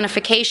for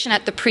identification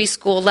at the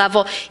preschool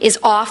level is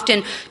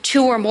often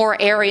 2 or more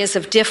areas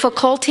of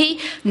difficulty,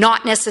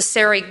 not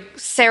necessarily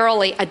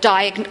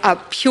a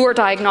pure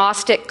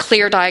diagnostic,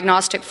 clear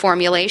diagnostic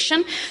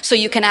formulation. So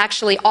you can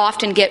actually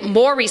often get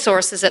more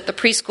resources at the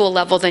preschool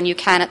level than you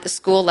can at the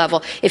school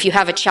level if you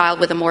have a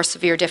child with a more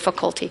severe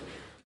difficulty.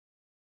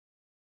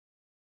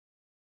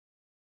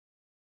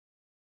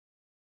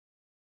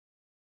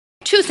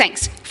 Two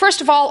things.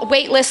 First of all, a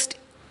wait list.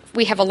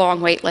 We have a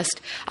long wait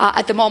list.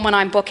 At the moment,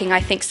 I'm booking, I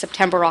think,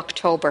 September,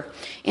 October,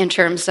 in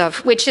terms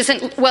of, which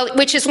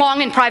is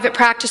long in private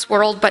practice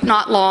world, but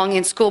not long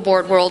in school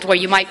board world, where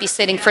you might be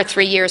sitting for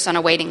 3 years on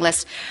a waiting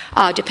list,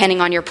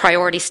 depending on your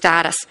priority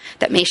status,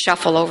 that may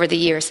shuffle over the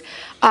years.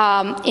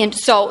 And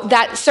so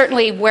that's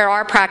certainly where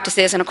our practice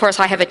is, and of course,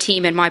 I have a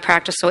team in my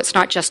practice, so it's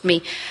not just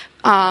me.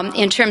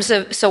 In terms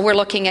of, so we're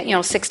looking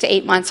at 6 to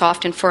 8 months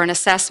often for an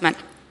assessment.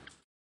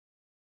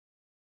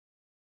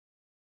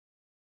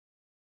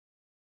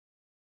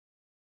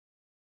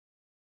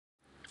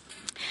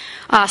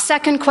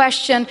 Second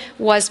question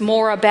was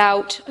more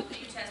about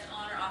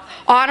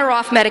on or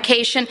off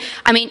medication.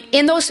 I mean,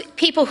 in those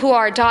people who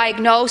are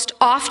diagnosed,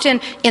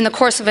 often in the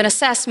course of an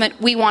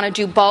assessment, we want to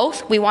do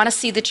both. We want to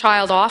see the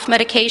child off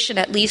medication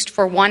at least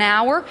for 1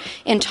 hour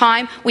in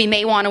time. We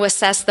may want to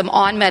assess them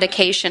on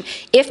medication.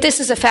 If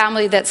this is a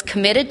family that's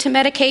committed to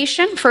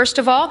medication, first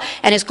of all,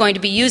 and is going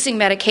to be using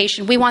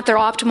medication, we want their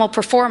optimal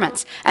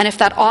performance. And if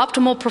that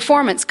optimal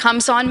performance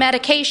comes on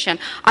medication,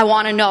 I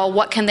want to know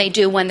what can they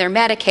do when they're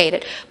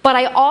medicated. But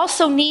I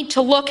also need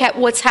to look at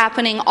what's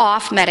happening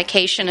off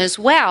medication as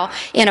well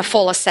in a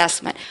full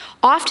assessment.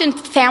 Often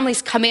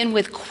families come in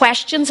with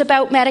questions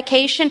about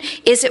medication.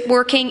 Is it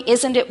working?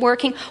 Isn't it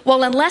working?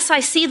 Well, unless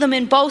I see them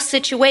in both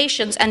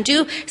situations and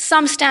do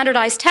some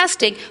standardized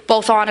testing,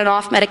 both on and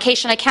off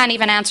medication, I can't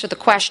even answer the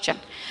question.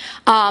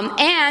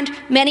 And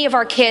many of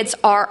our kids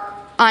are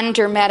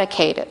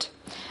under-medicated.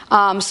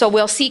 So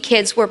we'll see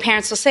kids where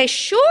parents will say,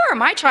 sure,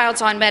 my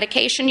child's on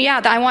medication.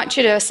 Yeah, I want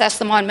you to assess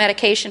them on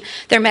medication.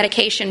 Their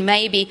medication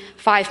may be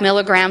 5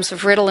 milligrams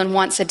of Ritalin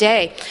once a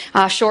day,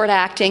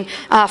 short-acting,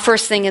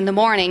 first thing in the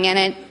morning.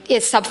 And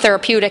it's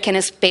subtherapeutic and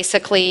is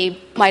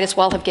basically, might as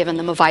well have given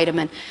them a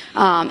vitamin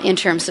in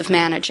terms of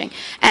managing.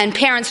 And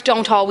parents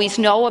don't always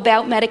know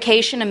about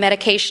medication and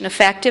medication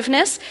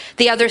effectiveness.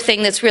 The other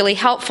thing that's really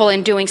helpful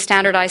in doing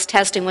standardized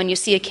testing when you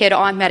see a kid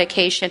on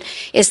medication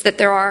is that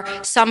there are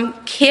some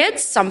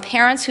kids, some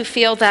parents who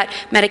feel that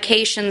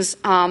medications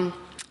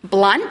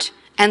blunt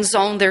and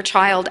zone their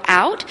child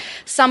out.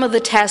 Some of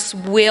the tests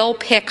will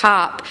pick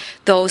up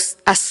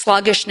a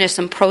sluggishness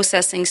and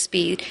processing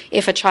speed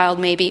if a child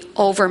may be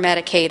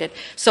over-medicated.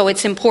 So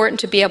it's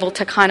important to be able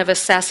to kind of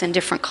assess in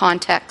different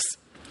contexts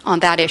on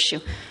that issue.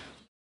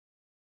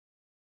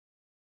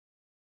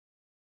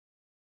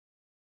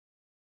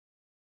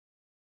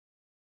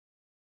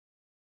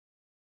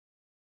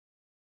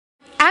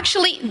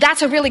 Actually,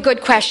 that's a really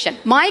good question.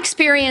 My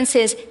experience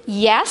is,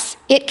 yes,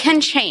 it can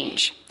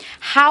change.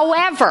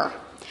 However,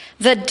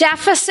 the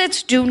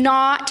deficits do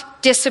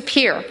not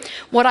disappear.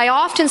 What I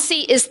often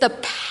see is the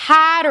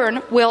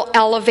pattern will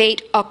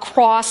elevate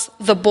across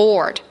the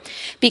board.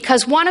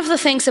 Because one of the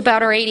things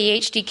about our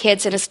ADHD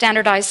kids in a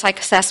standardized psych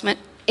assessment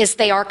is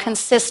they are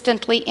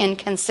consistently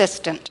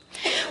inconsistent,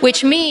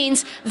 which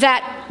means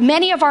that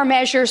many of our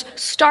measures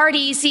start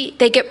easy,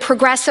 they get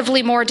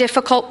progressively more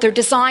difficult. They're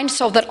designed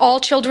so that all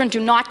children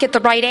do not get the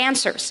right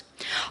answers.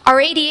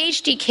 Our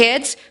ADHD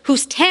kids,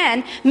 who's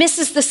 10,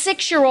 misses the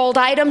 6-year-old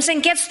items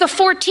and gets the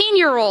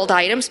 14-year-old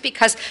items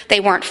because they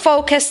weren't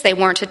focused, they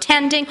weren't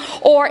attending,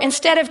 or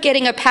instead of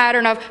getting a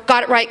pattern of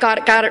got it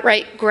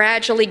right,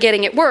 gradually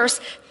getting it worse,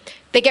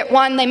 They get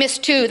 1, they miss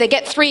 2, they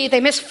get 3,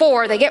 they miss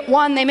 4, they get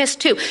 1, they miss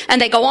 2,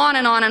 and they go on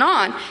and on and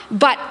on.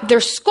 But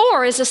their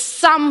score is a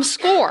sum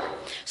score.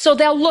 So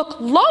they'll look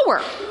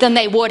lower than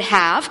they would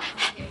have,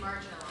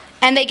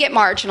 and they get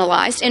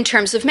marginalized in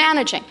terms of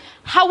managing.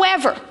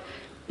 However,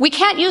 we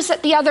can't use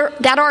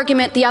that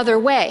argument the other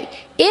way.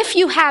 If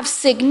you have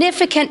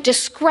significant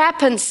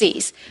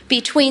discrepancies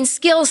between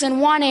skills in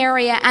one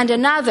area and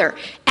another,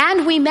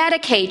 and we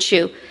medicate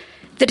you,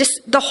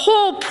 the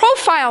whole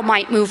profile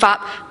might move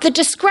up, the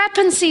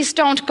discrepancies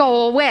don't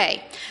go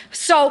away.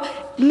 So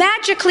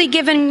magically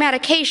giving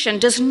medication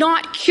does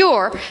not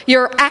cure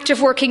your active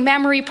working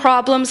memory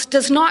problems,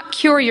 does not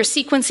cure your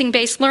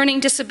sequencing-based learning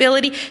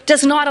disability,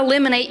 does not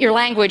eliminate your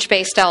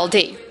language-based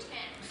LD.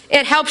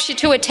 It helps you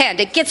to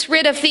attend. It gets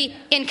rid of the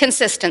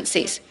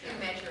inconsistencies.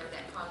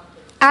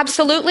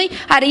 Absolutely.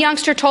 I had a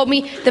youngster told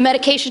me the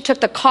medication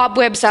took the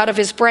cobwebs out of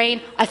his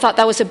brain. I thought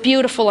that was a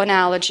beautiful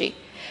analogy,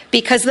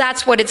 because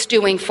that's what it's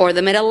doing for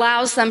them. It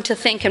allows them to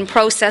think and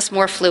process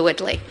more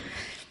fluidly.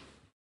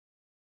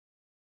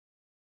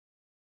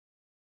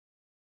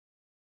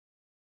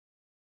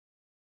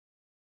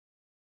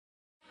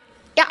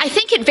 Yeah, I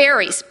think it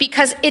varies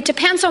because it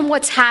depends on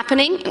what's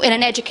happening in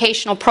an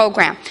educational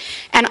program.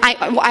 And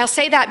I'll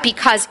say that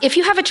because if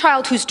you have a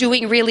child who's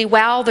doing really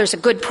well, there's a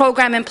good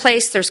program in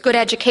place, there's good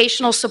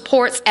educational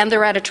supports, and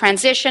they're at a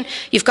transition,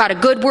 you've got a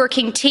good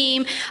working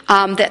team,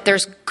 that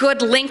there's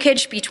good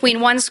linkage between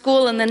one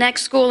school and the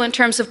next school in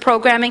terms of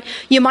programming,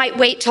 you might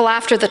wait till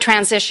after the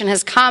transition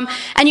has come,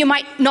 and you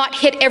might not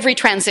hit every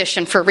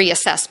transition for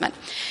reassessment.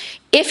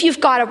 If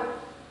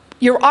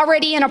you're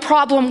already in a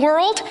problem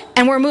world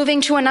and we're moving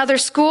to another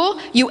school,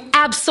 you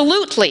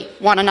absolutely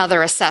want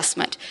another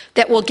assessment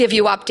that will give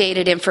you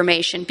updated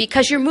information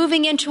because you're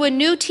moving into a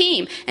new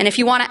team. And if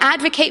you want to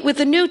advocate with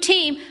the new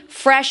team,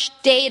 fresh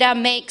data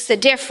makes a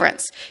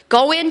difference.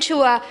 Go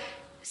into a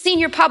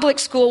senior public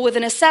school with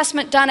an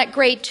assessment done at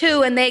grade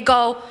 2 and they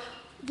go,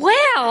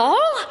 well,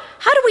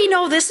 how do we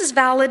know this is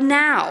valid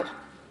now?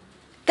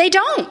 They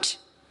don't.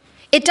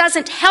 It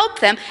doesn't help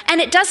them, and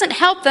it doesn't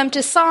help them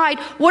decide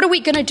what are we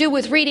going to do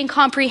with reading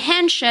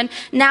comprehension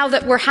now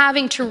that we're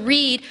having to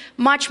read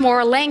much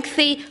more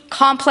lengthy,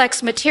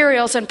 complex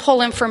materials and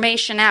pull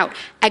information out.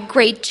 At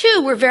grade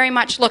 2, we're very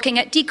much looking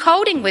at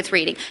decoding with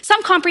reading,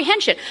 some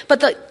comprehension,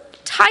 but the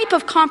type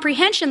of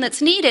comprehension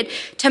that's needed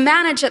to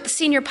manage at the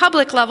senior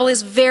public level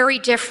is very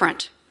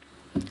different.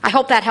 I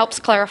hope that helps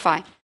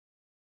clarify.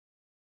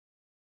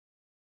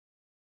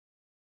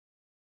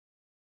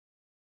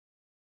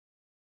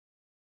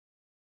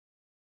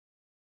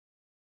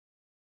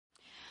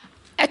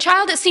 A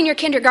child at senior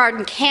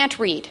kindergarten can't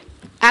read.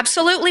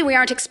 Absolutely, we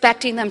aren't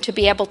expecting them to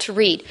be able to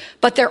read,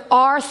 but there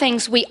are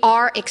things we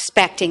are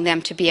expecting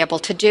them to be able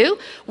to do.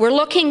 When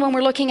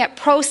we're looking at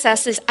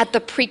processes, at the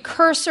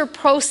precursor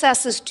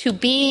processes to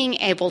being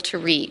able to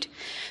read.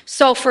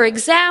 So, for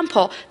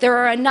example, there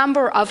are a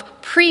number of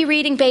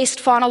pre-reading based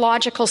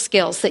phonological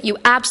skills that you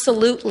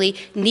absolutely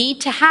need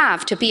to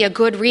have to be a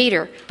good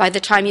reader by the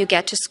time you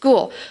get to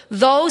school.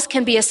 Those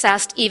can be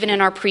assessed even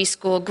in our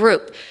preschool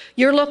group.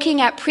 You're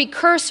looking at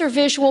precursor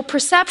visual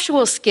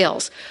perceptual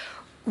skills.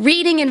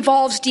 Reading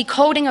involves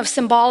decoding of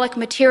symbolic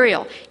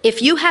material.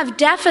 If you have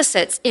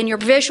deficits in your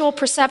visual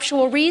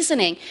perceptual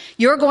reasoning,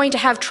 you're going to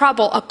have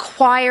trouble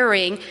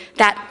acquiring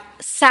that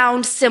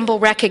sound symbol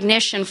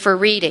recognition for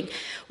reading.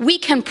 We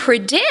can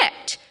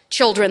predict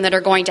children that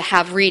are going to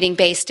have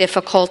reading-based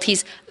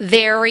difficulties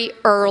very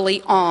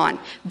early on,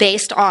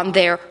 based on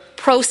their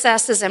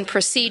processes and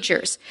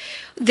procedures.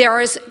 There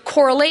is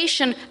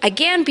correlation,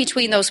 again,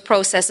 between those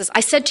processes. I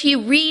said to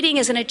you, reading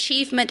is an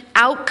achievement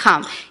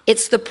outcome.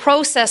 It's the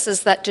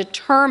processes that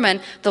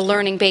determine the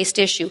learning-based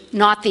issue,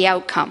 not the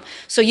outcome.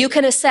 So you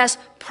can assess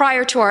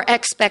prior to our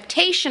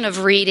expectation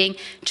of reading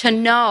to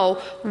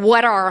know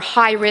what are our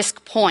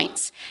high-risk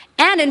points.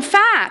 And in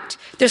fact,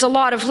 there's a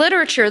lot of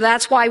literature.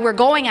 That's why we're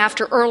going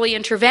after early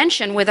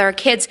intervention with our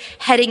kids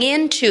heading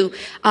into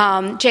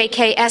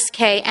JK,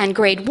 SK, and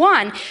grade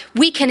 1.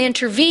 We can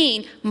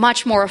intervene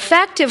much more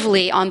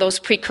effectively on those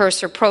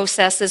precursor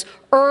processes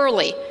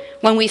early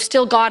when we've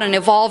still got an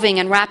evolving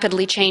and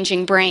rapidly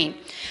changing brain.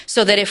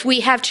 So that if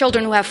we have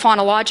children who have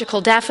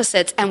phonological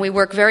deficits and we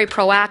work very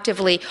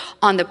proactively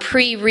on the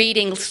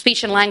pre-reading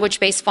speech and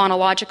language-based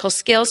phonological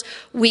skills,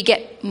 we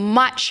get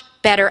much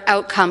better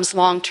outcomes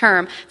long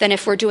term than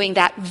if we're doing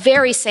that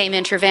very same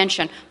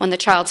intervention when the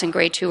child's in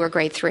grade 2 or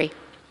grade 3.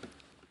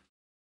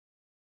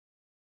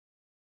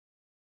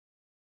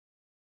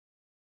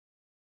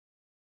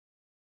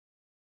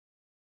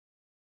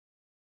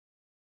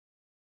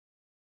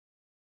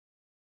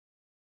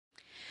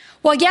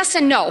 Well, yes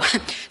and no.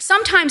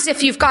 Sometimes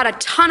if you've got a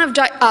ton of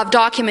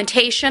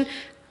documentation,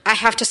 I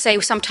have to say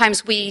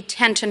sometimes we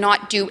tend to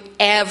not do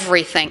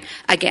everything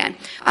again.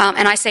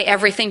 And I say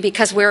everything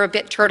because we're a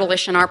bit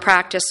turtle-ish in our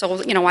practice.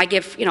 So, I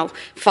give,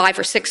 5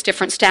 or 6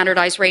 different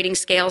standardized rating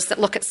scales that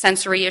look at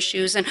sensory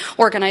issues and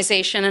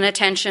organization and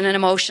attention and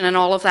emotion and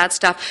all of that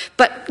stuff.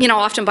 But,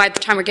 often by the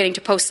time we're getting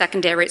to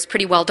post-secondary, it's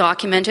pretty well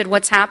documented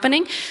what's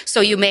happening.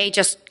 So you may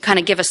just kind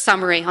of give a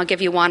summary. I'll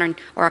give you one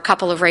or a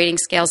couple of rating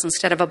scales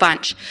instead of a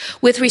bunch.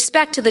 With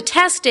respect to the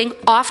testing,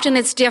 often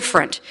it's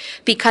different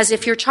because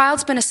if your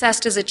child's been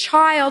assessed as a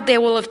child, they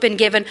will have been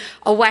given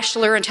a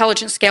Wechsler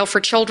Intelligence Scale for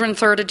Children,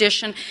 3rd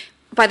edition.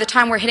 By the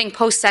time we're hitting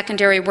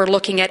post-secondary, we're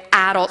looking at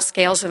adult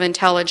scales of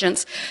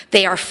intelligence.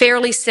 They are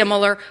fairly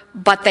similar,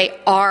 but they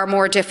are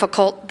more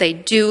difficult. They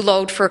do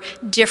load for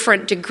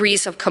different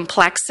degrees of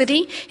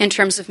complexity in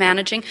terms of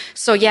managing.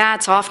 So yeah,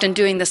 it's often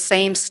doing the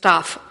same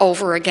stuff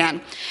over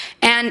again.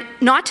 And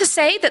not to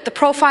say that the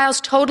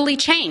profiles totally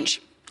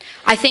change.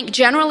 I think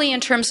generally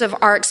in terms of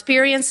our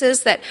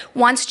experiences that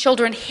once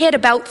children hit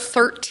about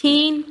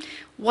 13,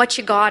 what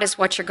you got is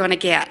what you're going to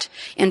get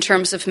in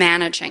terms of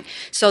managing.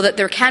 So that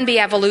there can be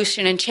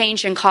evolution and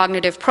change in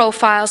cognitive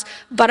profiles,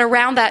 but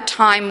around that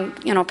time,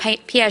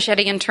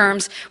 Piagetian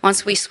terms,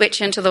 once we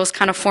switch into those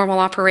kind of formal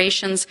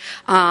operations,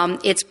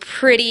 it's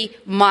pretty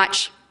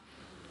much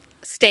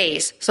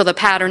stays. So the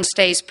pattern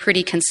stays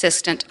pretty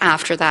consistent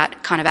after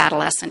that kind of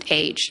adolescent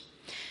age.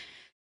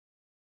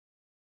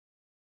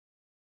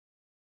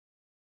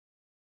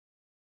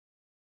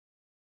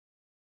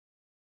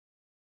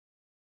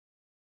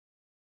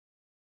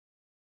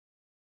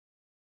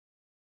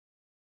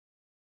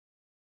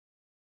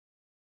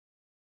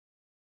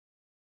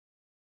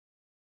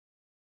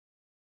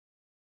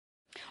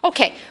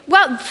 Okay,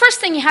 well, first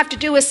thing you have to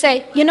do is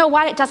say, you know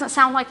what, it doesn't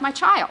sound like my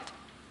child,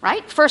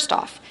 right? First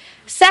off.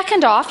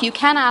 Second off, you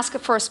can ask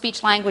for a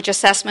speech-language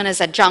assessment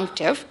as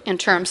adjunctive in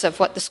terms of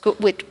what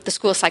the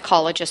school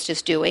psychologist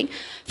is doing.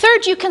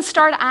 Third, you can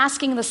start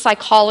asking the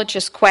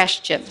psychologist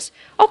questions.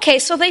 Okay,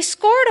 so they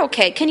scored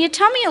okay. Can you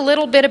tell me a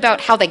little bit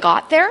about how they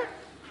got there?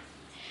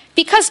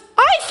 Because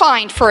I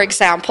find, for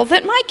example,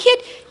 that my kid,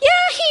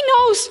 yeah, he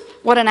knows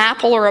what an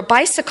apple or a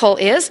bicycle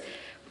is,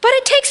 but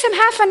it takes him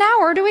half an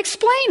hour to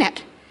explain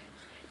it.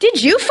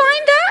 Did you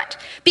find that?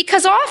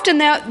 Because often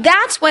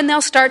that's when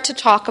they'll start to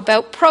talk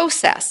about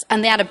process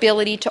and that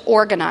ability to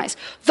organize.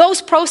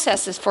 Those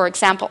processes, for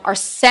example, are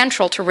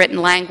central to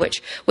written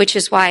language, which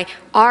is why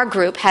our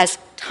group has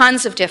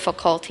tons of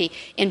difficulty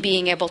in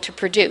being able to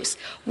produce.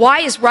 Why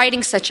is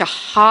writing such a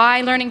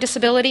high learning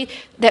disability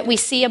that we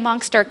see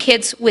amongst our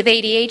kids with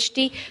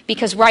ADHD?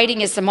 Because writing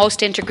is the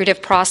most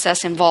integrative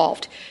process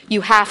involved.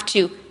 You have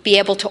to be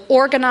able to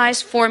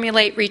organize,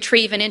 formulate,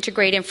 retrieve, and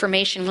integrate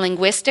information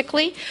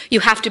linguistically.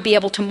 You have to be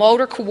able to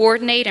motor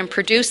coordinate and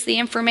produce the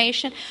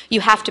information.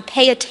 You have to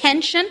pay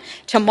attention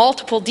to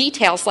multiple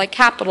details like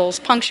capitals,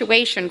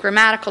 punctuation,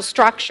 grammatical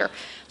structure,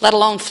 let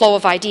alone flow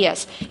of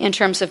ideas in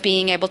terms of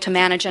being able to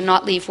manage and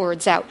not leave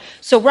words out.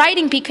 So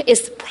writing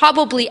is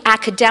probably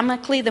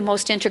academically the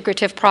most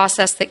integrative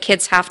process that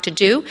kids have to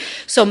do.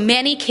 So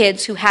many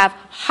kids who have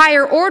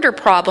higher order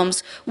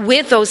problems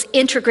with those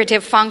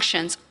integrative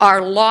functions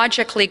are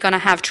logically going to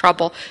have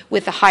trouble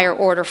with the higher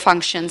order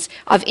functions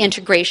of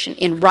integration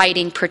in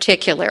writing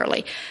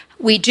particularly.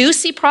 We do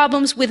see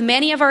problems with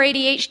many of our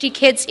ADHD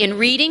kids in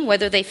reading,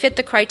 whether they fit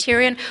the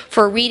criterion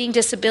for a reading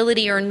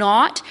disability or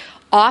not.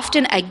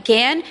 Often,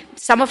 again,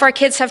 some of our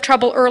kids have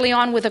trouble early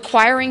on with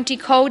acquiring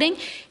decoding.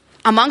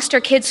 Amongst our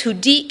kids who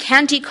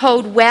can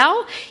decode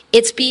well,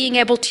 it's being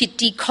able to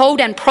decode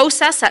and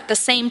process at the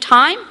same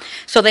time,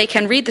 so they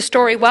can read the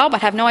story well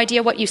but have no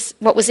idea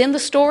what was in the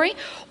story,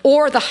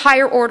 or the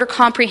higher order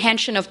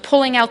comprehension of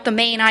pulling out the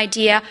main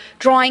idea,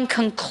 drawing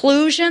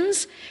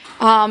conclusions,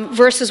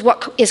 versus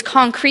what is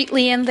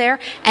concretely in there.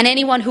 And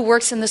anyone who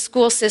works in the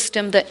school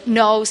system that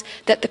knows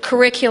that the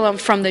curriculum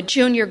from the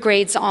junior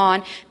grades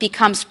on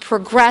becomes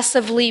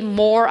progressively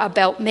more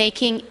about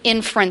making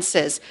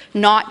inferences,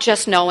 not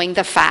just knowing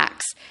the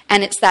facts.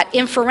 And it's that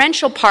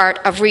inferential part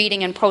of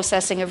reading and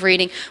processing of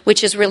reading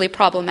which is really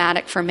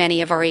problematic for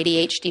many of our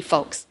ADHD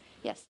folks.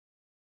 Yes.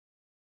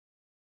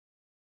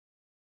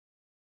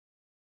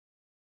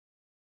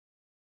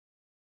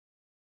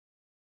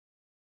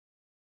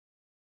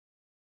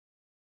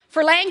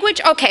 For language,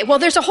 okay, well,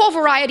 there's a whole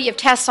variety of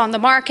tests on the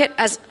market,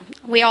 as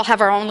we all have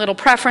our own little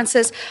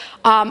preferences.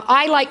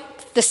 I like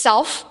the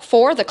SELF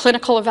for the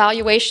Clinical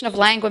Evaluation of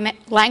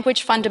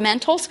Language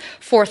Fundamentals,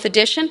 4th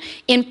edition,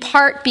 in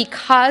part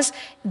because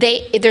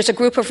there's a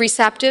group of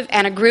receptive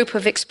and a group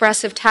of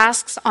expressive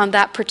tasks on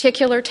that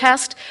particular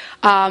test.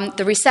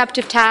 The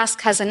receptive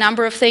task has a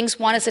number of things.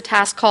 One is a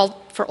task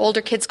for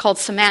older kids called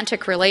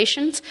semantic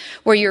relations,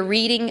 where you're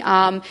reading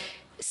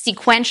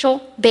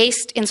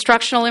sequential-based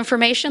instructional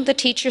information. The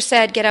teacher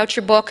said, get out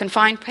your book and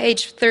find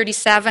page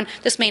 37.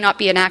 This may not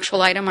be an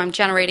actual item I'm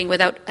generating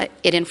without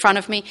it in front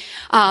of me.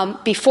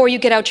 Before you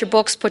get out your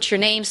books, put your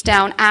names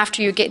down.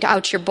 After you get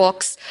out your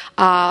books,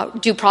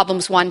 do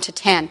problems 1 to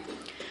 10.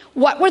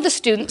 What were the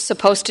students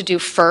supposed to do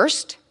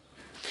first?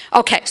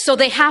 Okay, so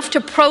they have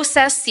to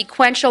process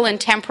sequential and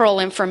temporal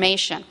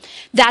information.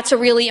 That's a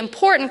really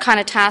important kind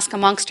of task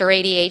amongst our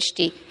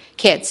ADHD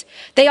kids.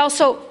 They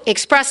also,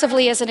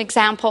 expressively as an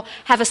example,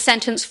 have a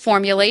sentence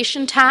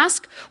formulation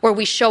task where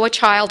we show a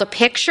child a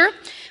picture,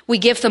 we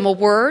give them a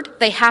word,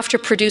 they have to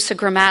produce a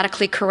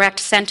grammatically correct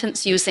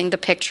sentence using the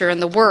picture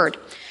and the word.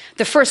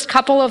 The first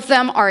couple of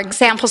them are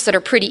examples that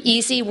are pretty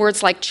easy,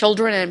 words like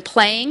children and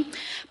playing,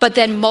 but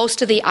then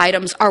most of the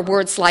items are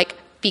words like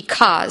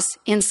because,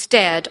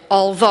 instead,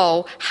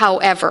 although,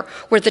 however,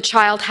 where the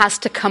child has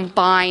to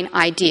combine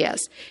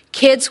ideas.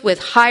 Kids with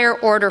higher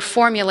order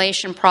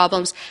formulation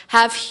problems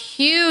have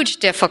huge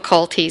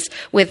difficulties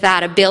with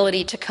that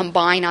ability to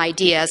combine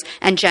ideas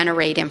and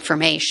generate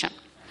information.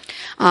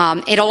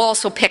 It'll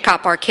also pick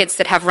up our kids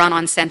that have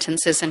run-on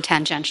sentences and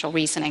tangential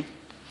reasoning.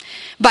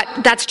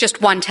 But that's just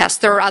one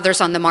test. There are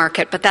others on the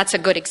market, but that's a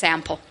good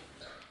example.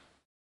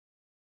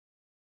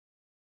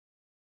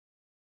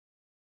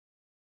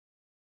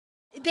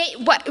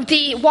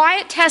 The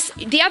Wyatt test,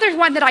 the other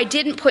one that I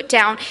didn't put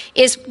down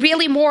is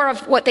really more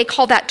of what they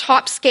call that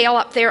top scale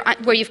up there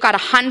where you've got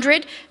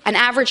 100. An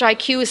average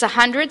IQ is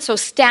 100, so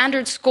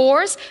standard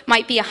scores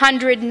might be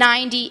 100,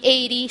 90,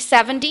 80,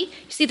 70. You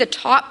see the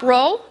top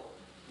row?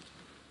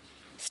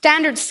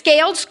 Standard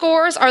scaled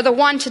scores are the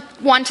 1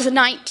 to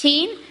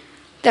 19.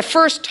 The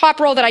first top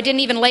row that I didn't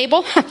even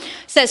label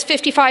says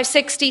 55,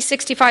 60,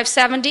 65,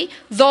 70.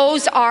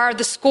 Those are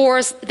the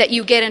scores that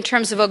you get in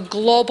terms of a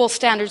global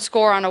standard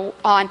score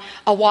on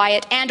a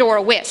Wyatt and or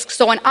a WISC.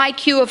 So an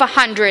IQ of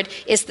 100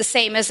 is the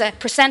same as a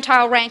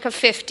percentile rank of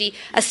 50,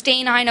 a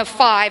Stanine of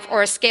 5,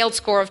 or a scaled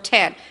score of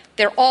 10.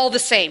 They're all the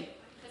same.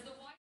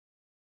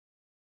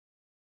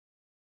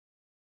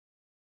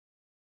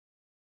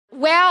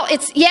 Well,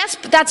 yes,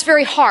 but that's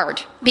very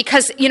hard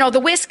because, the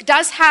WISC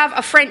does have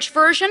a French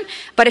version,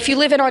 but if you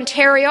live in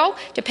Ontario,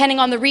 depending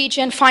on the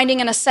region, finding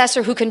an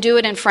assessor who can do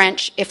it in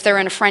French, if they're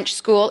in a French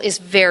school, is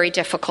very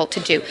difficult to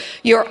do.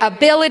 Your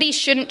ability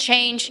shouldn't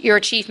change, your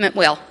achievement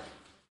will.